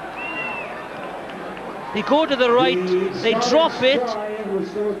control. They go to the right, they drop it,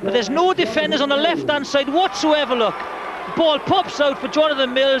 but there's no defenders on the left-hand side whatsoever, look. The ball pops out for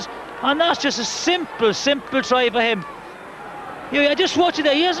Jonathan Mills, and that's just a simple try for him. I just watch it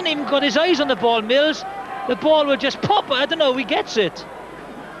there, he hasn't even got his eyes on the ball, Mills. The ball will just pop, I don't know, he gets it.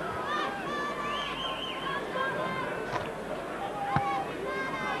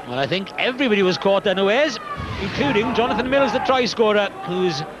 Well, I think everybody was caught unawares, including Jonathan Mills, the try scorer,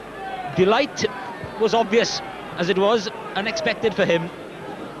 whose delight was obvious, as it was unexpected for him.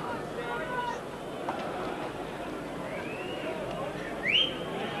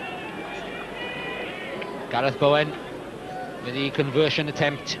 Gareth Bowen with the conversion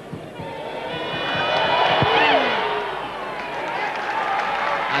attempt.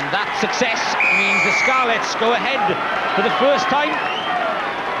 And that success means the Scarlets go ahead for the first time.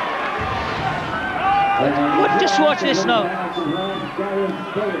 But just watch this now.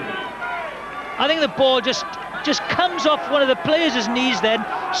 I think the ball just comes off one of the players' knees then,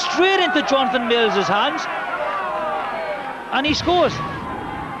 straight into Jonathan Mills' hands, and he scores.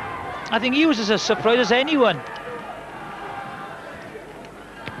 I think he was as surprised as anyone.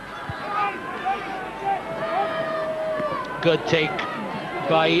 Good take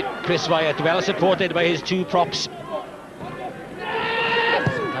by Chris Wyatt, well supported by his two props.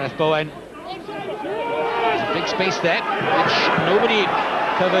 Gareth Bowen. There's a big space there, which nobody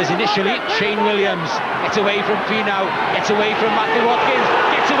covers initially. Shane Williams gets away from Finau, gets away from Matthew Watkins,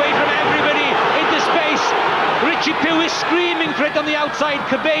 gets away from everybody into space. Richie Pugh is screaming for it on the outside.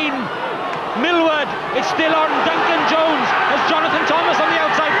 Cobain, Millward, it's still on Duncan Jones. There's Jonathan Thomas on the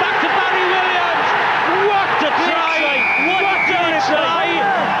outside, back to Barry Williams. What a try! What a try!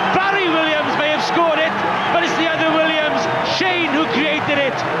 Barry Williams may have scored it, but it's the other Williams, Shane, who created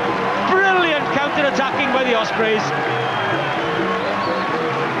it. Brilliant counter-attacking by the Ospreys.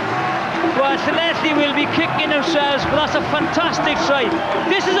 Well, Llanelli will be kicking themselves, but that's a fantastic try.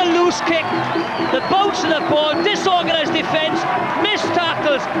 This is a loose kick. The bounce of the ball, disorganised defence, missed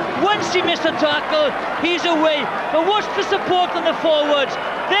tackles. Once he missed a tackle, he's away. But watch the support on the forwards.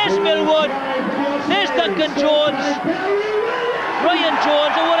 There's Millwood, there's Duncan Jones, Ryan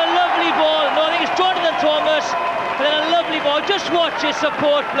Jones, and what a lovely ball. No, I think it's Jonathan Thomas, and then a lovely ball. Just watch his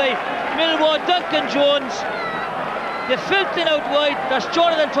support play. Millwood, Duncan Jones. They're filtering out wide. That's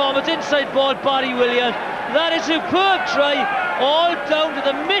Jonathan Thomas, inside ball, Barry Williams. That is a superb try, all down to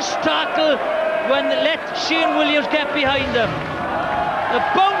the missed tackle when they let Shane Williams get behind them. The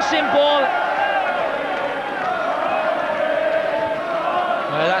bouncing ball.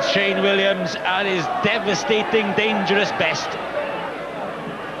 Well, that's Shane Williams at his devastating, dangerous best.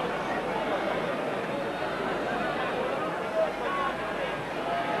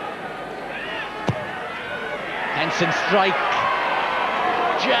 Henson's strike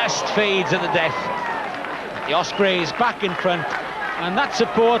just fades at the death. The Ospreys back in front, and that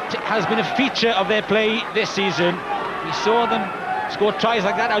support has been a feature of their play this season. We saw them score tries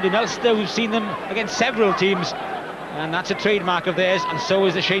like that out in Ulster. We've seen them against several teams, and that's a trademark of theirs, and so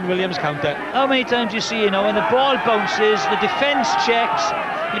is the Shane Williams counter. How many times do you see, when the ball bounces, the defence checks,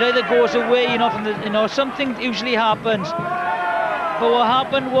 it either goes away, from the, something usually happens. But what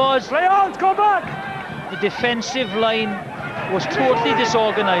happened was, play on, go back. The defensive line was totally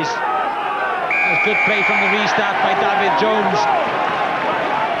disorganised. It was good play from the restart by David Jones.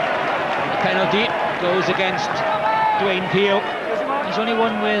 The penalty goes against Dwayne Peel. There's only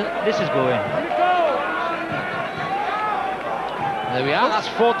one way this is going. There we are, that's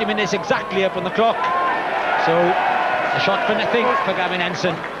 40 minutes exactly up on the clock. So, a shot for nothing for Gavin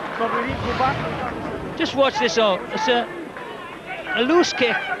Henson. Just watch this out. It's a loose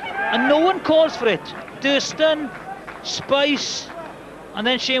kick, and no one calls for it. Durston, Spice, and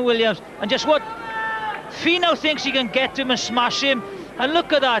then Shane Williams. And just what? Fee now thinks he can get to him and smash him. And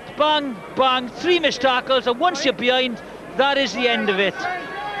look at that, bang, bang, 3 missed tackles, and once you're behind, that is the end of it.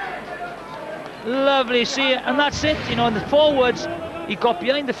 Lovely, see, and that's it. In the forwards, he got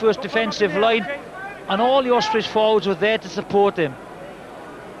behind the first defensive line, and all the Ospreys forwards were there to support him.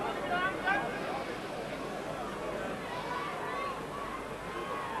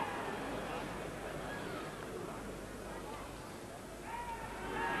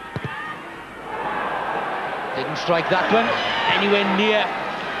 Didn't strike that one anywhere near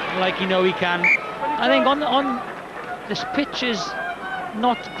like he can. I think on this pitch is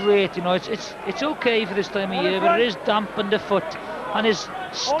not great, it's okay for this time of year, but it is damp underfoot, and his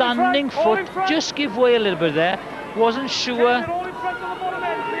standing foot just gave way a little bit there. Wasn't sure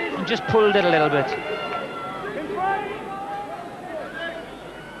and just pulled it a little bit.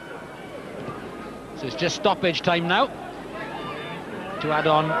 So it's just stoppage time now. To add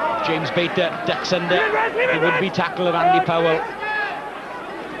on, James Bater ducks under the would-be tackle of Andy Powell.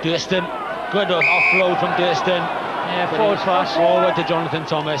 Durston, good offload from Durston. Yeah, forward pass. Forward to Jonathan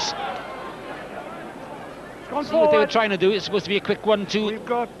Thomas. See what they were trying to do. It's supposed to be a quick one to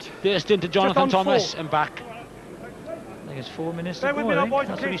Durston to Jonathan Thomas and back. I think it's 4 minutes to go, I think.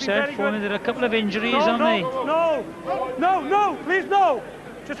 That's what he said. 4 minutes. There are a couple of injuries, aren't they? No, please no.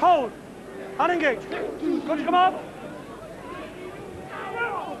 Just hold. And engage. Good to come up.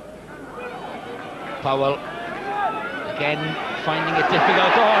 Powell again finding it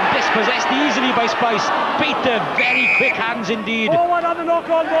difficult. And dispossessed easily by Spice. Bater, very quick hands indeed. Forward on the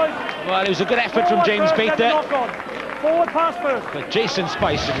knock-on, boys. Well, it was a good effort from James Bater. Forward pass first. But Jason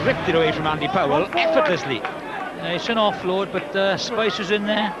Spice ripped it away from Andy Powell effortlessly. It's an offload, but Spice was in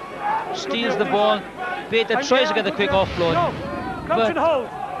there, steals the ball. Bater tries to get the quick offload. But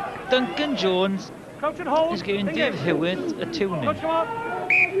Duncan Jones is giving Dave Hewitt a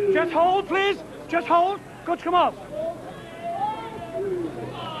 2-0. Just hold, please. Just hold. Good to come up.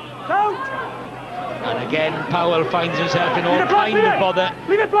 Out. And again, Powell finds himself in all kind of bother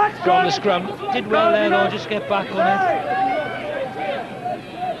from the scrum. Did well there, though. Just get back on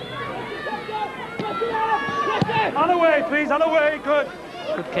it. On the way, please. On the way. Good.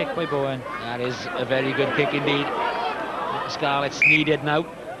 Good kick by Bowen. That is a very good kick indeed. The Scarlets needed now.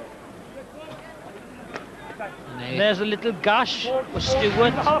 There's a little gash for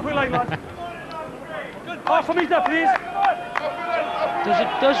Stewart. Halfway line, lad. Off for me there, please.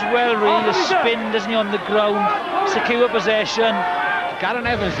 Does well really, the spin, doesn't he, on the ground, secure possession. Garen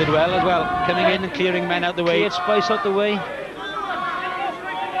Evans did well as well, coming in and clearing men out the way. Cleared Spice out the way.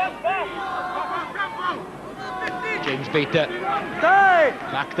 James Bater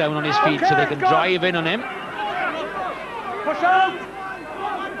back down on his feet so they can drive in on him. Push out.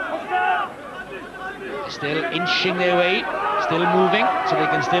 Still inching their way, still moving, so they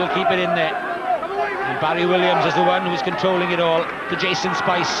can still keep it in there. And Barry Williams is the one who's controlling it all. To Jason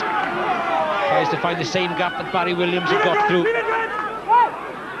Spice. Tries to find the same gap that Barry Williams had got through.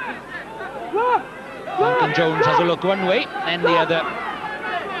 Duncan Jones has a look one way, then the other.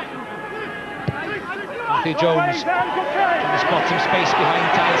 Matthew Jones trying to spot some space behind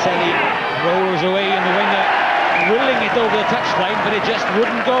Talselli. Rolls away in the winger, willing it over the touchline, but it just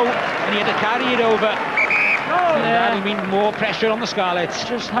wouldn't go, and he had to carry it over. And that'll mean more pressure on the Scarlets.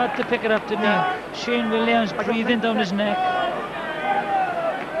 Just had to pick it up, didn't he? Shane Williams breathing down his neck.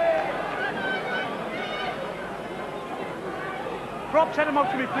 Rob, send him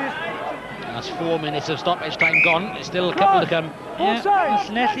out to me, please. That's 4 minutes of stoppage time gone. There's still a couple to come. Yeah,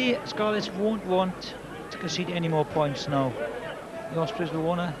 Letty Scarlets won't want to concede any more points now. The Ospreys will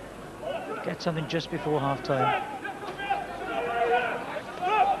want to get something just before half-time.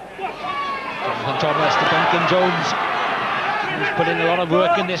 Jonathan Thomas to Duncan Jones, who's put in a lot of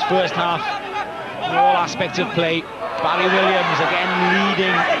work in this first half. In all aspects of play. Barry Williams again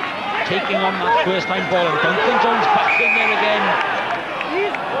leading, taking on that first-time ball, and Duncan Jones back in there again.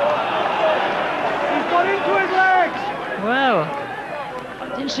 He's got into his legs. Well,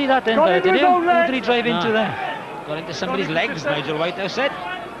 I didn't see that then, did you? Who did he drive into there? Got into somebody's legs, Nigel Whitehouse said.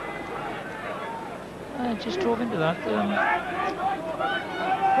 I just drove into that.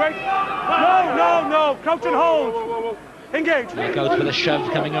 Wait. No. Crouch and hold. Engage. Look out for the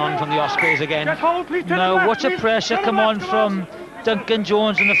shove coming on from the Ospreys again. Just hold, please. Now, watch the pressure come on from Duncan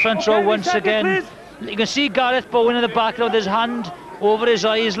Jones in the front row once again. You can see Gareth Bowen in the back with his hand over his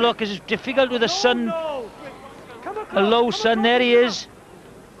eyes. Look, it's difficult with the sun, a low sun. There he is.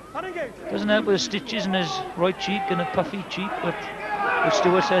 Doesn't help with the stitches in his right cheek and a puffy cheek, but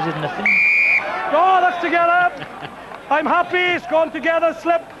Stewart says it's nothing. Oh, that's together. I'm happy. It's gone together.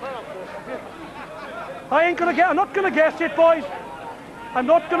 Slip. I'm not gonna guess it, boys. I'm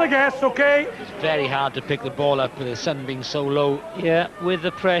not gonna guess. Okay. It's very hard to pick the ball up with the sun being so low. Yeah, with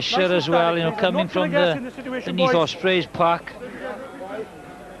the pressure as well. You know, coming from the beneath Ospreys pack.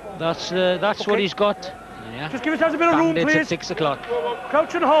 That's what he's got. Yeah. Just give yourselves a bit of room, please. At 6 o'clock.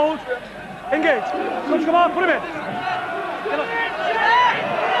 Crouch and hold. Engage. Coach, come on, put him in.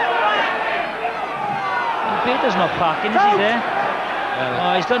 Peter's not parking, is he there?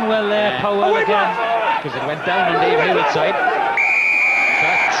 Oh, he's done well there, Powell again. Because it went down on Dave Hewitt's side.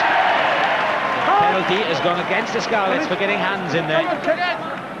 But the penalty has gone against the Scarlets for getting hands in there.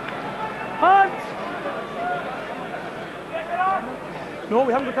 Hands! No,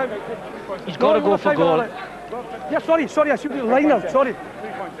 we haven't got time. He's got to go for goal. Yeah, sorry, I should be line out, sorry.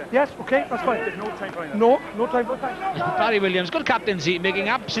 Yes, okay, that's fine. There's no time for no time for that. Barry Williams, good captaincy, making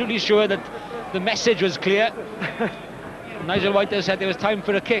absolutely sure that the message was clear. Nigel Whitehouse said there was time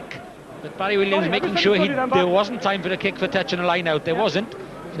for a kick, but Barry Williams making sure there wasn't time for a kick for touching a line out. There wasn't,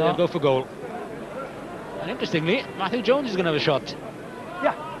 so they'll go for goal. And interestingly, Matthew Jones is going to have a shot.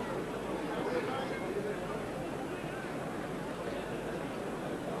 Yeah.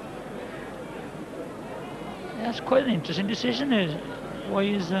 That's quite an interesting decision. Why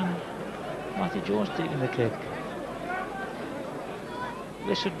is Matthew Jones taking the kick?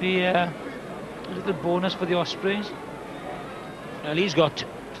 This would be a little bonus for the Ospreys. Well, he's got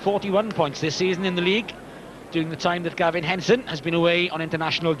 41 points this season in the league, during the time that Gavin Henson has been away on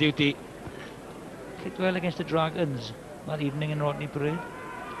international duty. Kicked well against the Dragons that evening in Rodney Parade.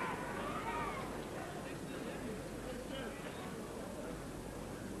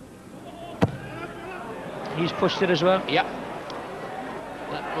 He's pushed it as well. Yeah.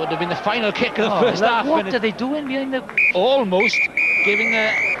 That would have been the final kick of the first half. What are they doing behind the... Almost giving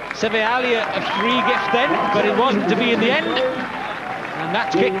Sevialia a free gift then, but it wasn't to be in the end. And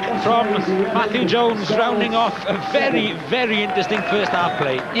that kick from Matthew Jones rounding off a very, very interesting first half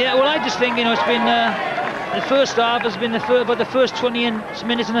play. Yeah, well, I just think, you know, it's been... the first half has been about the first 20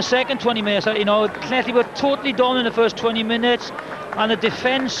 minutes and the second 20 minutes. You know, Connecticut were totally dominant in the first 20 minutes. And the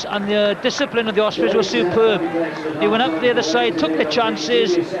defence and the discipline of the Ospreys were superb. They went up the other side, took their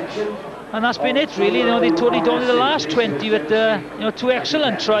chances, and that's been it really. You know, they totally dominated the last 20 with you know, 2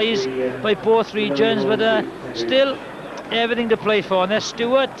 excellent tries by both regions, but still everything to play for. And there's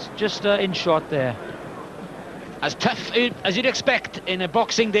Stewart just in shot there. As tough as you'd expect in a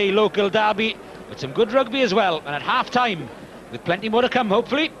Boxing Day local derby, with some good rugby as well. And at half-time, with plenty more to come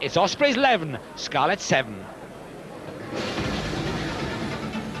hopefully, it's Ospreys 11, Scarlets 7.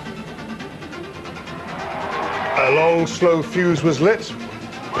 A long, slow fuse was lit.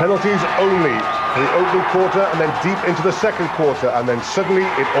 Penalties only for the opening quarter and then deep into the second quarter, and then suddenly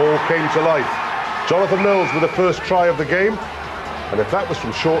it all came to life. Jonathan Mills with the first try of the game. And if that was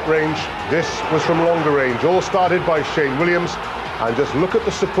from short range, this was from longer range. All started by Shane Williams. And just look at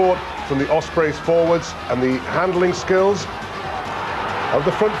the support from the Ospreys forwards and the handling skills of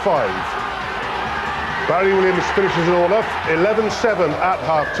the front five. Barry Williams finishes it all off, 11-7 at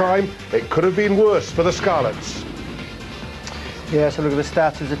half-time. It could have been worse for the Scarlets. Yeah, so look at the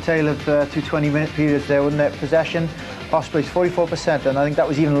stats. It was a tale of two 20-minute periods there, wasn't it? Possession, Ospreys 44%, and I think that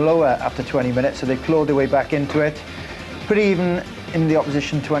was even lower after 20 minutes, so they clawed their way back into it. Pretty even in the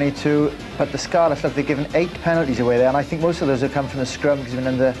opposition 22, but the Scarlets, look, they've given 8 penalties away there, and I think most of those have come from the scrum because they've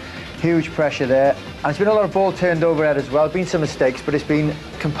been under huge pressure there. And it's been a lot of ball turned over at as well. Been some mistakes, but it's been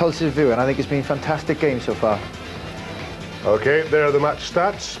compulsive view, and I think it's been a fantastic game so far. OK, there are the match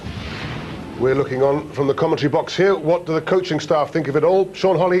stats. We're looking on from the commentary box here. What do the coaching staff think of it all?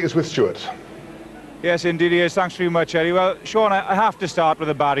 Sean Holly is with Stuart. Yes, indeed he is. Thanks very much, Eddie. Well, Sean, I have to start with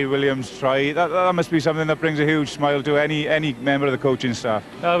the Barry Williams try. That must be something that brings a huge smile to any member of the coaching staff.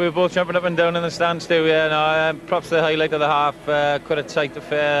 We were both jumping up and down in the stands too. Yeah, no, props to the highlight of the half. Quite a tight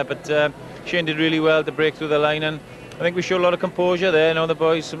affair, but Shane did really well to break through the line, and I think we showed a lot of composure there. You know, the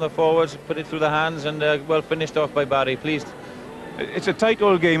boys from the forwards put it through the hands, and well finished off by Barry. Pleased. It's a tight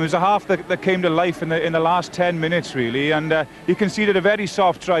old game. It was a half that came to life in the last 10 minutes, really, and he conceded a very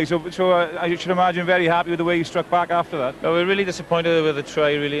soft try, so I should imagine very happy with the way he struck back after that. Well, we're really disappointed with the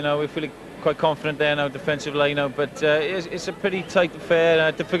try, really. You know, we're feeling quite confident there now, defensive line now, but it's a pretty tight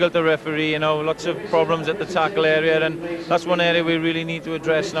affair, difficult to referee, you know, lots of problems at the tackle area, and that's one area we really need to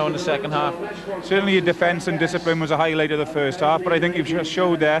address now in the second half. Certainly your defence and discipline was a highlight of the first half, but I think you've just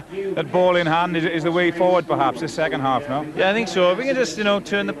showed there that ball in hand is the way forward perhaps this second half now. Yeah, I think so. If we can just, you know,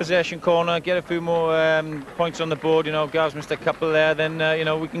 turn the possession corner, get a few more points on the board, you know, Gav's missed a couple there, then you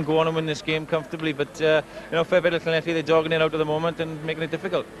know, we can go on and win this game comfortably, but you know, fair bit of Llanelli, they're dogging it out at the moment and making it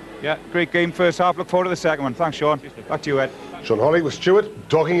difficult. Yeah, great game first half. Look forward to the second one. Thanks, Sean. Back to you, Ed. Sean Holly with Stuart,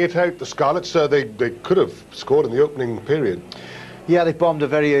 dogging it out. The Scarlets, they could have scored in the opening period. Yeah, they bombed a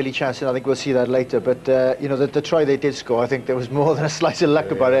very early chance, and I think we'll see that later. But, you know, the try they did score, I think there was more than a slice of luck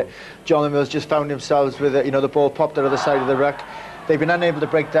about it. Jonathan Mills just found themselves with, you know, the ball popped out of the side of the ruck. They've been unable to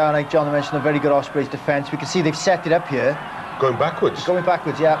break down. Like Jonathan mentioned, a very good Ospreys defence. We can see they've set it up here. Going backwards? Going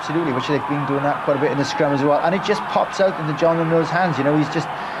backwards, yeah, absolutely, which they've been doing that quite a bit in the scrum as well. And it just pops out into Jonathan Mills' hands, you know,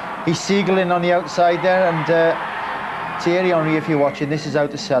 he's seagulling on the outside there, and Thierry Henry, if you're watching, this is how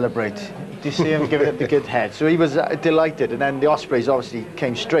to celebrate. Do you see him giving it the good head? So he was delighted, and then the Ospreys obviously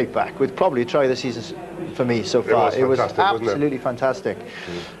came straight back with probably a try of the season for me so far. It was absolutely fantastic.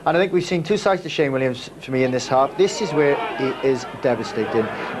 And I think we've seen two sides to Shane Williams for me in this half. This is where he is devastating.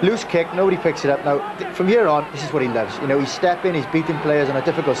 Loose kick, nobody picks it up. Now, from here on, this is what he loves. You know, he's stepping, he's beating players on a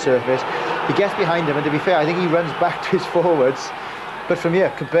difficult surface. He gets behind him, and to be fair, I think he runs back to his forwards. But from here,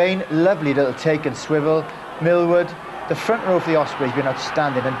 Cobain, lovely little take and swivel. Millwood, the front row for the Ospreys has been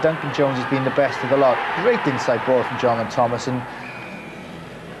outstanding, and Duncan Jones has been the best of the lot. Great inside ball from John and Thomas, and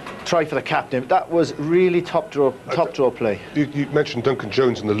try for the captain. That was really top draw play. You mentioned Duncan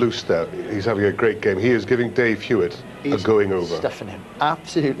Jones in the loose there. He's having a great game. He is giving Dave Hewitt a going over. Stuffing him,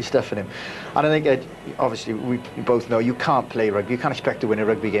 absolutely stuffing him. And I think, obviously, we both know you can't play rugby. You can't expect to win a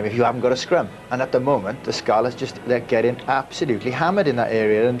rugby game if you haven't got a scrum. And at the moment, the Scarlets they're getting absolutely hammered in that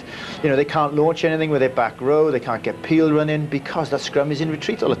area. And, you know, they can't launch anything with their back row. They can't get Peel running because that scrum is in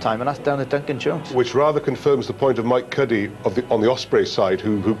retreat all the time. And that's down to Duncan Jones. Which rather confirms the point of Mike Cuddy on the Ospreys side,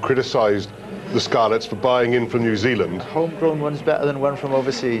 who criticised the Scarlets for buying in from New Zealand. Homegrown one's better than one from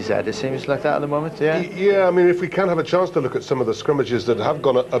overseas, Ed. It seems like that at the moment, yeah? Yeah, I mean, if we can have a chance to look at some of the scrummages that have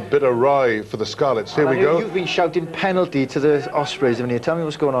gone a bit awry for the Scarlets. Here we go. You've been shouting penalty to the Ospreys, haven't you? Tell me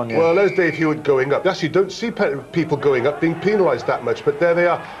what's going on here. Well, there's Dave Hewitt going up. Yes, you don't see people going up being penalised that much, but there they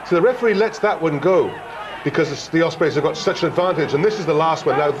are. So the referee lets that one go because the Ospreys have got such an advantage, and this is the last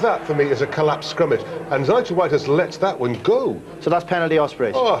one. Now that, for me, is a collapsed scrummage, and Nigel White has let that one go. So that's penalty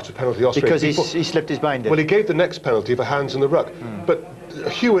Ospreys? Oh, it's a penalty Ospreys. Because he slipped his binder? Well, he gave the next penalty for hands in the ruck, but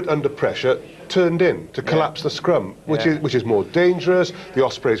Hewitt, under pressure, turned in to collapse the scrum, which is more dangerous. The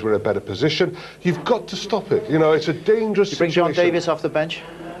Ospreys were in a better position. You've got to stop it. You know, it's a dangerous situation. You bring John Davis off the bench?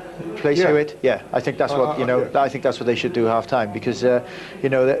 Place Hewitt? Yeah, I think that's what, you know, I think that's what they should do half-time, because, you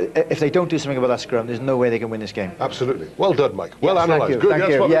know, if they don't do something about that scrum, there's no way they can win this game. Absolutely. Well done, Mike. Well analysed. Good. Thank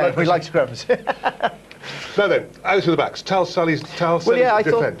you. Yeah, we like scrums. Now then, out of the backs. Tal Selly's defence. Well, yeah, I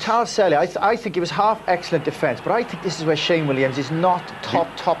thought Tal Selly, I think it was half excellent defence, but I think this is where Shane Williams is not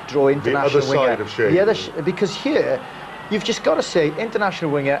top draw international winger. The other side of Shane. Because here, You've just got to say,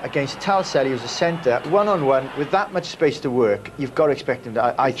 international winger against Talselli, who's a centre, one-on-one, with that much space to work, you've got to expect him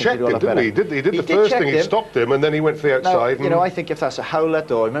to, I think, to do a lot better. He did the first thing, he stopped him, and then he went for the outside. Now, you know, I think if that's a Howlett,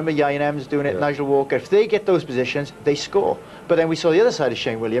 or remember Yainam's doing it, Nigel Walker, if they get those positions, they score. But then we saw the other side of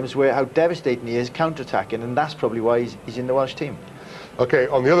Shane Williams, where how devastating he is counter-attacking, and that's probably why he's in the Welsh team. OK,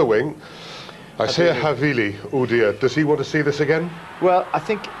 on the other wing, Isaiah Havili, oh dear, does he want to see this again? Well, I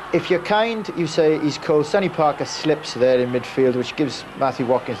think if you're kind, you say he's cold. Sonny Parker slips there in midfield, which gives Matthew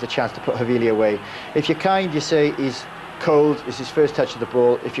Watkins the chance to put Havili away. If you're kind, you say he's cold, it's his first touch of the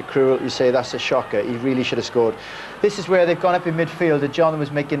ball. If you're cruel, you say that's a shocker, he really should have scored. This is where they've gone up in midfield, and John was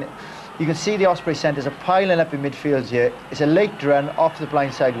making... You can see the Osprey centres are piling up in midfield here. It's a late run off the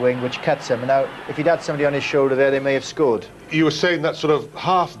blindside wing, which cuts him. And now, if he'd had somebody on his shoulder there, they may have scored. You were saying that sort of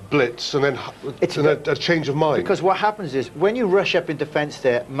half blitz and then a change of mind. Because what happens is, when you rush up in defence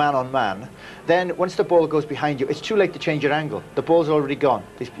there, man on man, then once the ball goes behind you, it's too late to change your angle. The ball's already gone.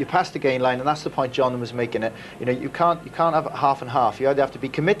 You passed the gain line, and that's the point John was making it. You know, you can't have half and half. You either have to be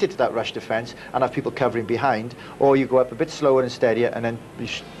committed to that rush defence and have people covering behind, or you go up a bit slower and steadier and then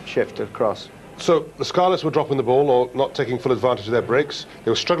shift across. So the Scarlets were dropping the ball or not taking full advantage of their breaks.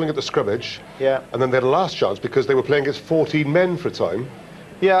 They were struggling at the scrimmage. Yeah. And then they had a last chance because they were playing against 14 men for a time.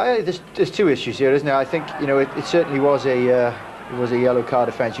 Yeah, there's two issues here, isn't there? I think, you know, it certainly was a yellow card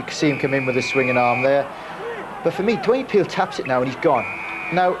offence. You can see him come in with a swinging arm there. But for me, Dwayne Peel taps it now and he's gone.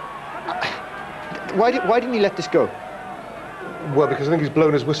 Now, why didn't he let this go? Well, because I think he's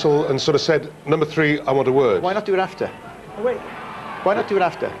blown his whistle and sort of said, number 3, I want a word. Why not do it after? Oh, wait. Why not do it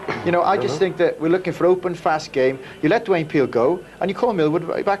after? You know, I just think that we're looking for open, fast game. You let Dwayne Peel go, and you call Millwood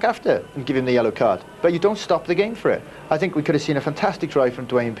right back after and give him the yellow card. But you don't stop the game for it. I think we could have seen a fantastic try from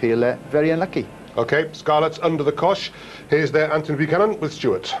Dwayne Peel there. Very unlucky. OK, Scarlets under the cosh. Here's their Anthony Buchanan with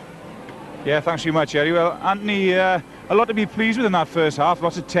Stuart. Yeah, thanks very much, Eddie. Well, Anthony, a lot to be pleased with in that first half.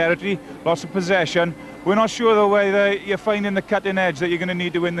 Lots of territory, lots of possession. We're not sure, though, whether you're finding the cutting edge that you're going to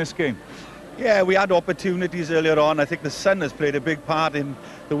need to win this game. Yeah, we had opportunities earlier on. I think the sun has played a big part in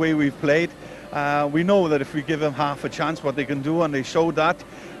the way we've played. We know that if we give them half a chance, what they can do, and they showed that.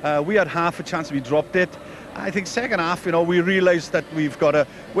 We had half a chance, we dropped it. I think second half, you know, we realised that we've got to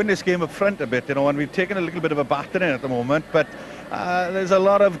win this game up front a bit, you know, and we've taken a little bit of a battering at the moment. But there's a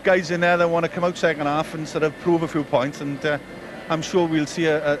lot of guys in there that want to come out second half and sort of prove a few points, and I'm sure we'll see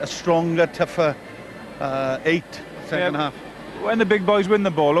a stronger, tougher 8 second half. When the big boys win the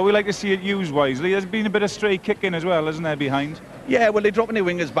ball, we like to see it used wisely. There's been a bit of stray kicking as well, isn't there, behind? Yeah, well, they're dropping the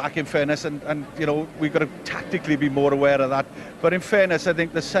wingers back, in fairness, and you know, we've got to tactically be more aware of that. But in fairness, I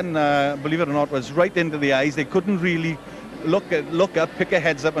think the sun, believe it or not, was right into the eyes. They couldn't really look up, pick their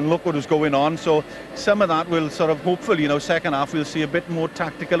heads up and look what was going on. So some of that will sort of, hopefully, you know, second half, we'll see a bit more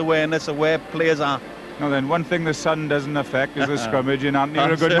tactical awareness of where players are. Now then, one thing the sun doesn't affect is the scrummage, and Anthony,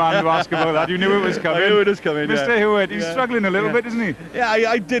 you're a good man to ask about that. You knew it was coming. I knew it was coming, Mr. Hewitt, he's struggling a little bit, isn't he? Yeah,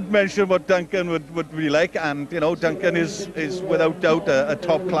 I did mention what Duncan would be like, and, you know, Duncan is without doubt a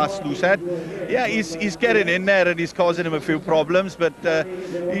top-class loose head. Yeah, he's getting in there, and he's causing him a few problems, but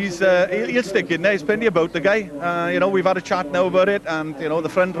he'll stick in there. He's plenty about the guy. You know, we've had a chat now about it, and, you know, the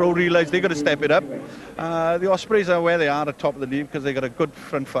front row realise they've got to step it up. The Ospreys are where they are at top of the league because they've got a good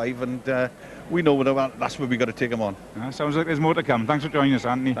front five, and we know that's where we've got to take them on. Sounds like there's more to come. Thanks for joining us,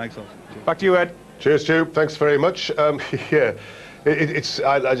 Anthony. Thanks, Ed. Back to you, Ed. Cheers, Stu. Thanks very much. Yeah,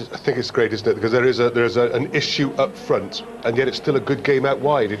 I think it's great, isn't it? Because there's an issue up front, and yet it's still a good game out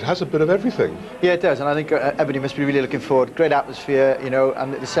wide. It has a bit of everything. Yeah, it does, and I think everybody must be really looking forward. Great atmosphere, you know,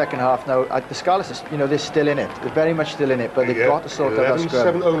 and the second half now, the Scarlets, you know, they're still in it. They're very much still in it, but they've got to sort out that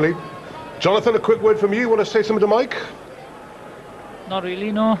scrum. 11-7 only. Jonathan, a quick word from you. You want to say something to Mike? Not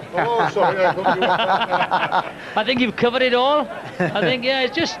really, no. Oh, sorry. I think you've covered it all. I think, yeah,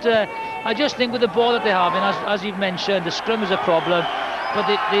 it's just, I just think with the ball that they have, and as you've mentioned, the scrum is a problem, but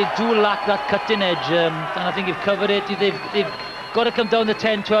they do lack that cutting edge, and I think you've covered it. They've got to come down the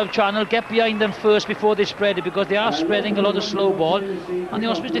 10-12 channel, get behind them first before they spread it, because they are spreading a lot of slow ball, and the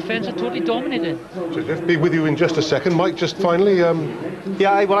Ospreys defence are totally dominating. I'll be with you in just a second. Mike, just finally...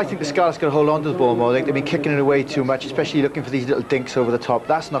 Yeah, well, I think the Scarlets got to hold on to the ball more. I think they've been kicking it away too much, especially looking for these little dinks over the top.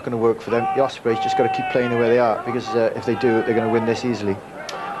 That's not going to work for them. The Ospreys just got to keep playing the way they are, because if they do, they're going to win this easily.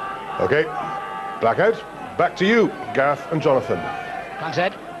 OK, blackout. Back to you, Gareth and Jonathan. Thanks,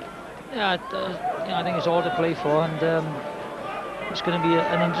 Ed. Yeah, I think it's all to play for, and it's going to be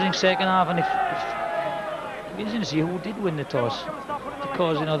an interesting second half, and it'll be interesting to see who did win the toss,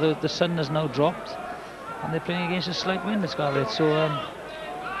 because, you know, the sun has now dropped, and they're playing against a slight wind, the Scarlets. So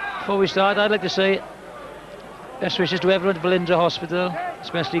before we start, I'd like to say best wishes to everyone at Velindre Hospital,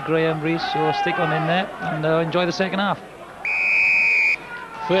 especially Graham Rees. So stick on in there and enjoy the second half.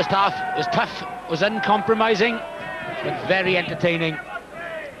 First half was tough, was uncompromising, but very entertaining.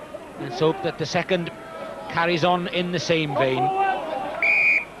 Let's hope that the second carries on in the same vein.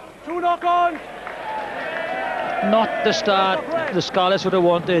 Two knock-on. Not the start the Scarlets would have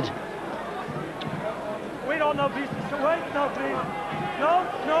wanted. Wait on now, please. Wait now, please. No.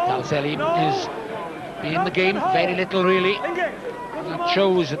 Calcelli is being the game, very little really. That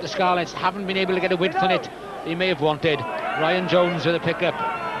shows that the Scarlets haven't been able to get a width on it they may have wanted. Ryan Jones with a pickup.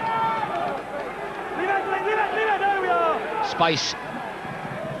 Leave it, there we are. Spice.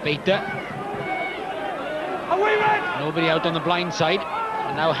 Bater. Nobody out on the blind side.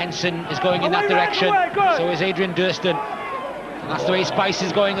 And now Henson is going in that direction. So is Adrian Durston. And that's the way Spice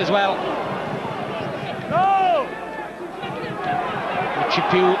is going as well.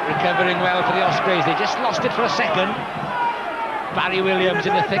 Chipu recovering well for the Ospreys. They just lost it for a second. Barry Williams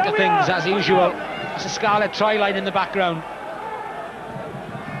in the thick of things as usual. It's a Scarlet try line in the background.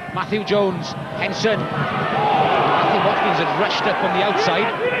 Matthew Jones, Henson. Matthew Watkins had rushed up on the outside.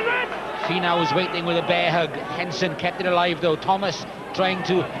 Finau was waiting with a bear hug. Henson kept it alive though. Thomas trying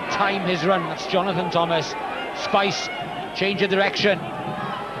to time his run. That's Jonathan Thomas. Spice, change of direction.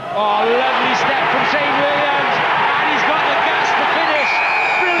 Oh, lovely step from Shane Williams. And he's got the gas to finish.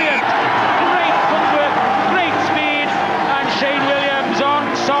 Brilliant. Great footwork, great speed. And Shane Williams on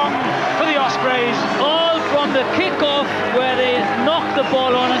song for the Ospreys. All from the kick-off where they knock the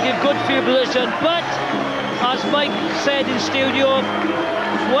ball on and give good field position. But, as Mike said in studio,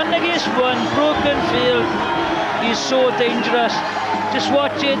 1 against 1, broken field. He's so dangerous. Just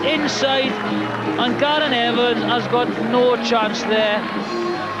watch it inside. And Garen Evans has got no chance there.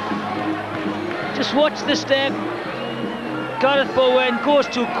 Just watch the step. Gareth Bowen goes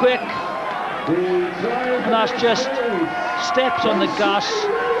too quick. And that's just steps on the gas.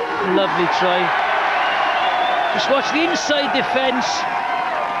 Lovely try. Just watch the inside defence.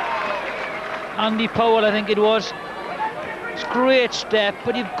 Andy Powell, I think it was. It's a great step,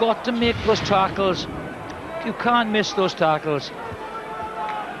 but you've got to make those tackles. You can't miss those tackles.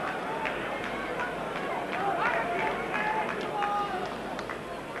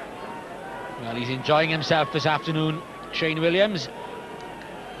 Well, he's enjoying himself this afternoon, Shane Williams.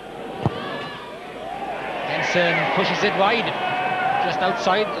 Henson pushes it wide, just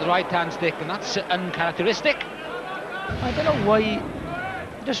outside the right-hand stick, and that's uncharacteristic. I don't know why.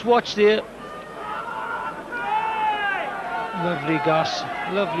 Just watch there. Lovely gas,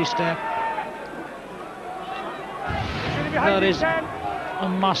 lovely step. That is a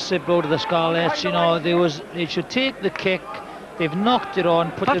massive blow to the Scarlets. You know, they should take the kick. They've knocked it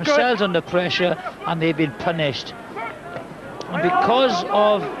on, put themselves under pressure, and they've been punished. And because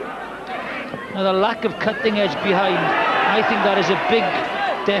of the lack of cutting edge behind, I think that is a big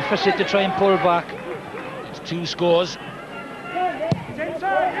deficit to try and pull back. It's 2 scores.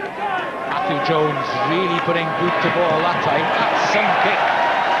 Matthew Jones really putting boot to ball that time. That's some kick.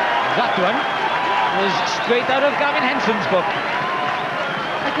 That one was straight out of Gavin Henson's book.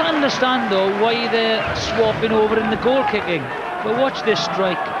 I can understand though why they're swapping over in the goal kicking. But watch this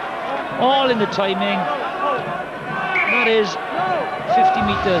strike. All in the timing. That is 50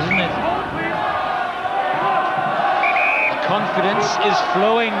 metres, isn't it? The confidence is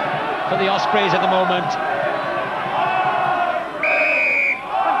flowing for the Ospreys at the moment.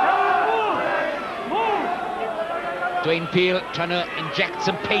 Dwayne Peel trying to inject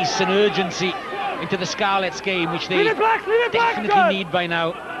some pace and urgency into the Scarlets game, which they definitely need by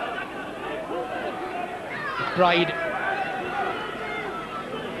now. McBride.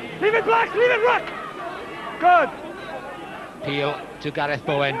 Leave it, Blacks, leave it, Rock! Good. Peel to Gareth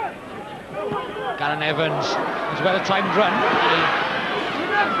Bowen. Garen Evans, as well a timed run.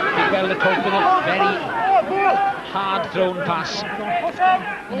 He did well to cope with a very hard thrown pass.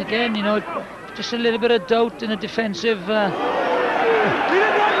 And again, you know, just a little bit of doubt in a defensive. Big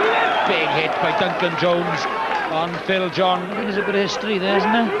hit by Duncan Jones on Phil John. I think there's a bit of history there,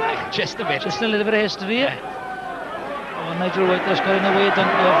 isn't there? Just a bit. Just a little bit of history. Yeah. Oh, Nigel Whiteless got in the way of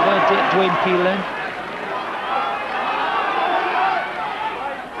Dwayne Peel then.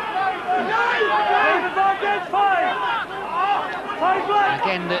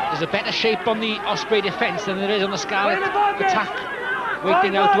 Again, there's a better shape on the Osprey defence than there is on the Scarlet attack.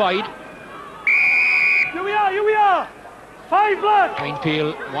 Waiting out wide. Here we are. 5 Black. Dwayne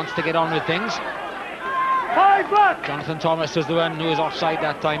Peel wants to get on with things. 5 Black. Jonathan Thomas was the one who was offside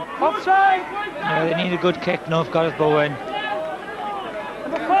that time. Offside. Yeah, they need a good kick now of Gareth Bowen.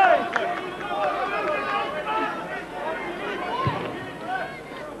 Number 5.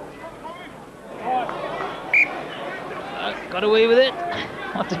 Got away with it.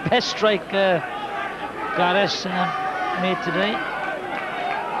 Not the best strike Gareth made today.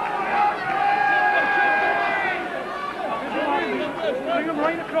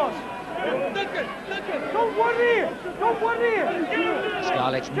 Don't worry! Don't worry!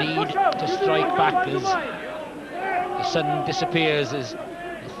 Scarlets need to strike back as the sun disappears. There's a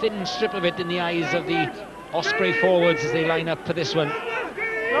thin strip of it in the eyes of the Osprey forwards as they line up for this one.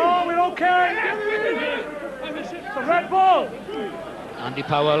 No, we don't care! It's a red ball! Andy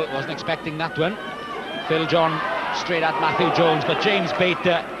Powell wasn't expecting that one. Phil John straight at Matthew Jones, but James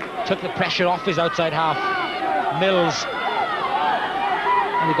Bater took the pressure off his outside half. Mills.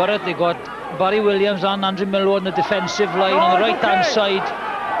 And they got Barry Williams and Andrew Millward on the defensive line on the right-hand side.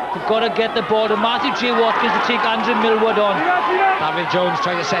 They've got to get the ball to Matthew J. Watkins to take Andrew Millward on. David Jones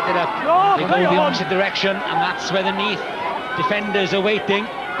trying to set it up. They go the opposite direction, and that's where the Neath defenders are waiting.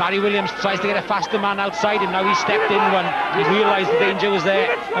 Barry Williams tries to get a faster man outside, and now he's stepped in when he realised the danger was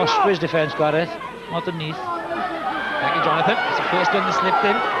there. Ospreys defence, Gareth, not the Neath. Thank you, Jonathan. It's the first one that slipped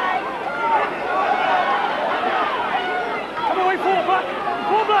in. Come away, fall back!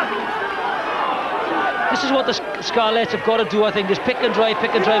 Fall back! This is what the Scarlets have got to do, I think, is pick and drive,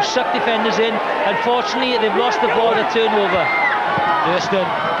 suck defenders in. Unfortunately, they've lost the ball at turnover. Thurston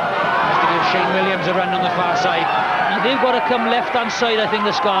has to give Shane Williams a run on the far side. And they've got to come left-hand side, I think,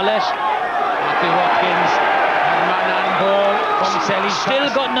 the Scarlets. Matthew Watkins, man and ball from Selly's Still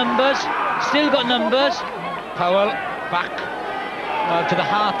got numbers. Powell back to the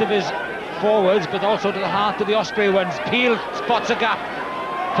heart of his forwards, but also to the heart of the Osprey ones. Peel spots a gap.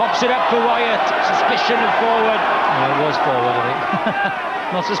 Pops it up for Wyatt. Suspicion of forward. No, it was forward, I think.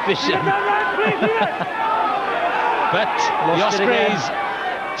 Not suspicion. But the Ospreys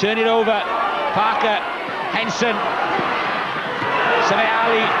turn it over. Parker, Henson,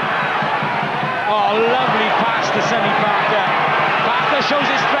 Sameali. Oh, lovely pass to Sonny Parker. Parker shows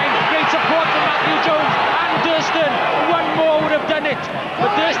his strength. Great support from Matthew Jones and Thurston. One more would have done it,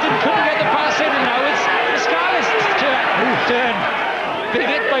 but Thurston couldn't get the pass in, and now it's the Scarlets' turn. Big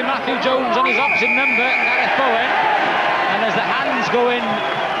hit by Matthew Jones on his opposite number, Gareth Bowen. And as the hands go in,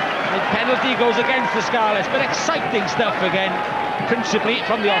 the penalty goes against the Scarlets. But exciting stuff again, principally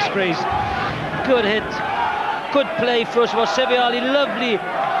from the Ospreys. Good hit. Good play, first of all. Seviali, lovely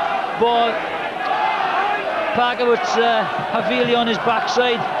ball. Parker with Havili on his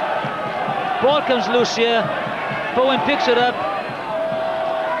backside. Ball comes loose here. Bowen picks it up.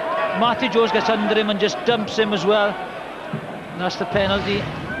 Matthew Jones gets under him and just dumps him as well. That's the penalty.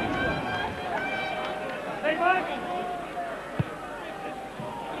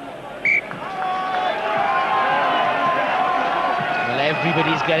 Well,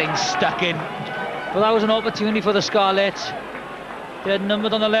 everybody's getting stuck in. Well, that was an opportunity for the Scarlets. They had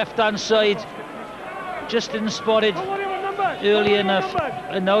numbered on the left-hand side. Just didn't spot it early enough.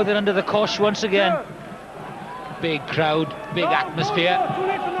 And now they're under the cosh once again. Big crowd, big atmosphere.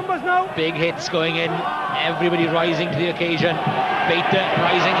 Big hits going in. Everybody rising to the occasion. Bater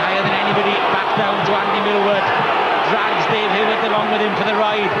rising higher than anybody. Back down to Andy Millward. Drags Dave Hewitt along with him for the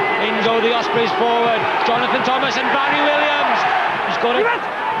ride. In go the Ospreys forward. Jonathan Thomas and Barry Williams. He's got it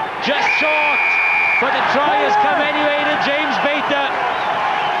just short. But the try has come anyway to James Bater.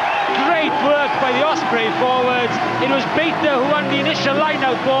 Great work by the Osprey forwards. It was Bater who won the initial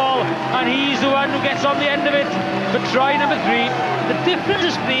line-out ball, and he's the one who gets on the end of it for try number 3. The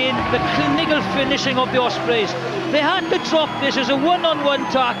difference has been the clinical finishing of the Ospreys. They had to drop this as a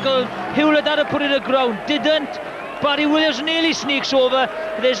one-on-one tackle. Hewlett had to put it on the ground, didn't. Barry Williams nearly sneaks over.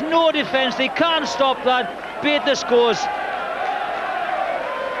 There's no defence, they can't stop that. Bater scores.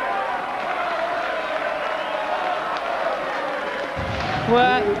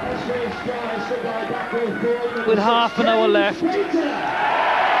 Well, with half an hour left, is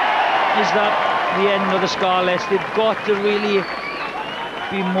that the end of the Scarlets? They've got to really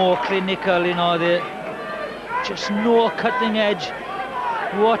be more clinical, you know. They're just no cutting edge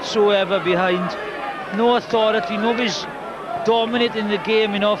whatsoever behind. No authority, nobody's dominating the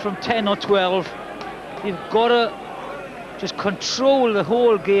game, you know, from 10 or 12. They've got to just control the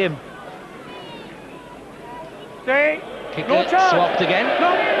whole game. Kicker swapped again.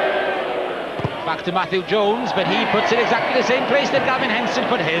 Back to Matthew Jones, but he puts it exactly the same place that Gavin Henson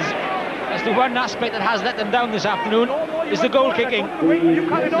put his. That's the one aspect that has let them down this afternoon, is the goal kicking.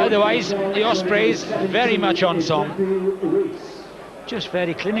 Otherwise, the Ospreys very much on song. Just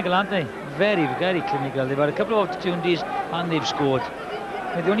very clinical, aren't they? Very, very clinical. They've had a couple of opportunities and they've scored.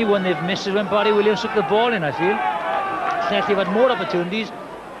 The only one they've missed is when Barry Williams took the ball in, I feel. They've had more opportunities.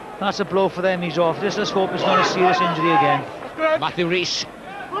 That's a blow for them, he's off. Let's hope it's not a serious injury again. Matthew Rees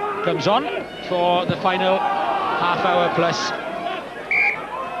comes on for the final half hour plus.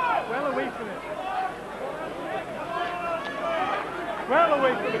 Well away from it. Well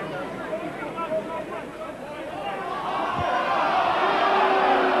away from it.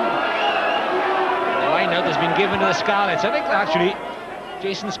 been given to the Scarlets. I think actually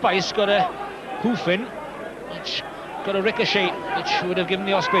Jason Spice got a hoof in, which got a ricochet, which would have given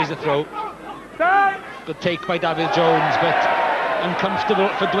the Ospreys the throw. Good take by David Jones, but uncomfortable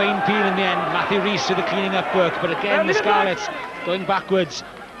for Dwayne Peel in the end. Matthew Rees with the cleaning up work, but again the Scarlets going backwards.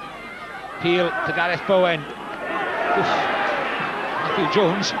 Peel to Gareth Bowen. Oof. Matthew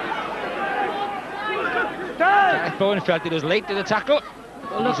Jones. Gareth Bowen felt it was late to the tackle.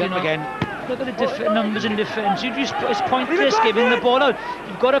 Well, look, he's in again. Look at the numbers in defence. It's pointless giving the ball out.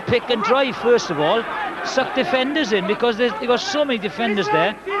 You've got to pick and drive first of all. Suck defenders in, because they've got so many defenders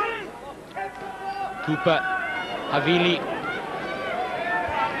there. Cooper, Havili,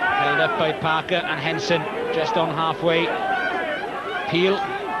 held up by Parker and Henson, just on halfway. Peel,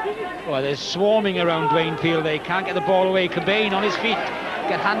 well, they're swarming around Dwayne Peel. They can't get the ball away. Cobain on his feet,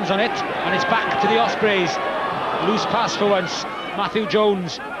 get hands on it, and it's back to the Ospreys. Loose pass for once. Matthew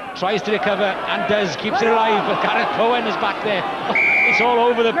Jones tries to recover and does, keeps it alive, but Gareth Bowen is back there. It's all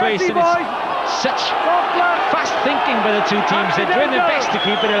over the place, and it's such fast thinking by the two teams. They're doing their best to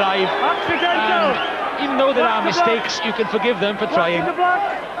keep it alive. And even though there are mistakes, you can forgive them for trying.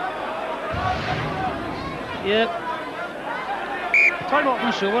 Yep.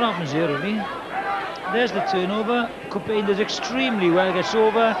 Not sure what happens here, really. There's the turnover. Cobain does extremely well, gets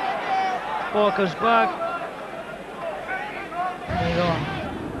over. Ball comes back. There you go.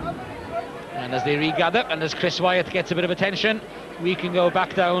 And as they regather, and as Chris Wyatt gets a bit of attention, we can go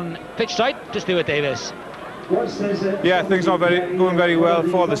back down pitch side to Stuart Davis. Yeah, things not going very well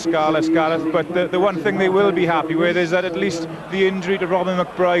for the Scarlets, Gareth, but the one thing they will be happy with is that at least the injury to Robin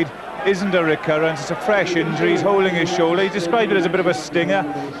McBride isn't a recurrence. It's a fresh injury. He's holding his shoulder. He described it as a bit of a stinger.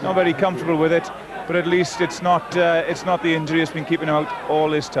 Not very comfortable with it, but at least it's not the injury that's been keeping him out all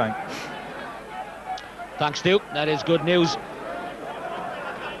this time. Thanks, Stu. That is good news.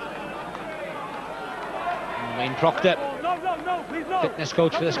 Wayne Proctor, fitness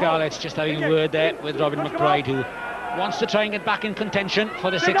coach for the Scarlets, just having a word there with Robin McBride, who wants to try and get back in contention for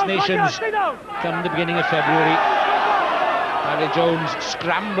the Six Nations come the beginning of February. David Jones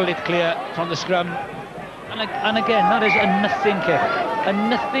scrambled it clear from the scrum. And again, that is a nothing kick. A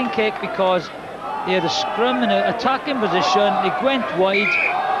nothing kick, because they had a scrum in an attacking position. They went wide.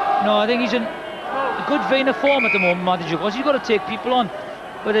 No, I think he's in a good vein of form at the moment, Matthew, because he's got to take people on.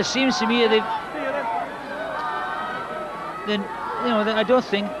 But it seems to me I don't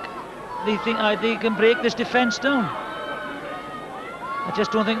think they can break this defence down. I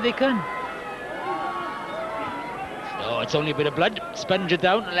just don't think they can. No, it's only a bit of blood. Sponge it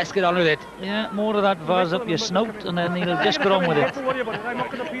down and let's get on with it. Yeah, more of that vase up your snout, and then he'll just get on with it. Don't worry about it. I'm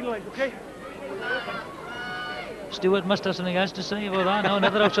not going to penalise, okay? Stuart must have something else to say about that. No,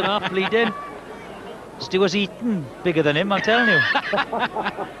 another out and half bleeding. Stuart's eaten bigger than him, I'm telling you.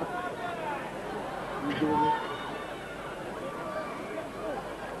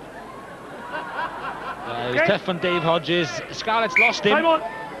 It was tough on Dave Hodges. Scarlets lost him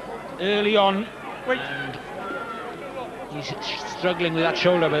early on, and he's struggling with that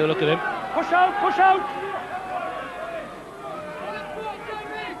shoulder by the look of him. Push out, push out!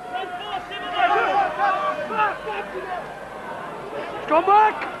 Come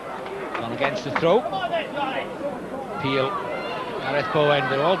back! Gone against the throw. Peel, Gareth Bowen,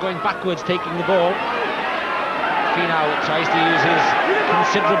 they're all going backwards, taking the ball. Finau tries to use his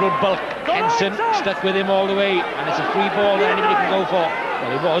considerable bulk. Henson stuck with him all the way, and it's a free ball that anybody can go for.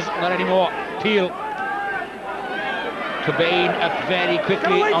 Well, it was, not anymore. Peel. Cobain up very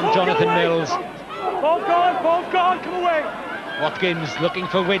quickly on Jonathan Mills. Ball's gone, come away. Watkins looking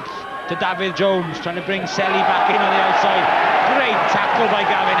for width to David Jones, trying to bring Selly back in on the outside. Great tackle by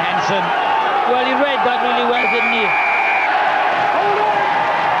Gavin Henson. Well, he read that really well, didn't he?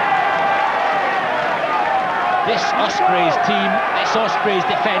 This Ospreys team, this Ospreys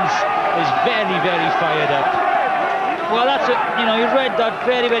defence is very, very fired up. Well, that's it. You know, he read that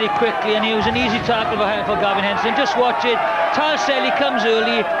very, very quickly, and it was an easy tackle for Gavin Henson. Just watch it. Tal Selly comes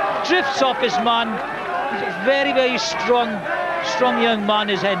early, drifts off his man. He's a very, very strong young man,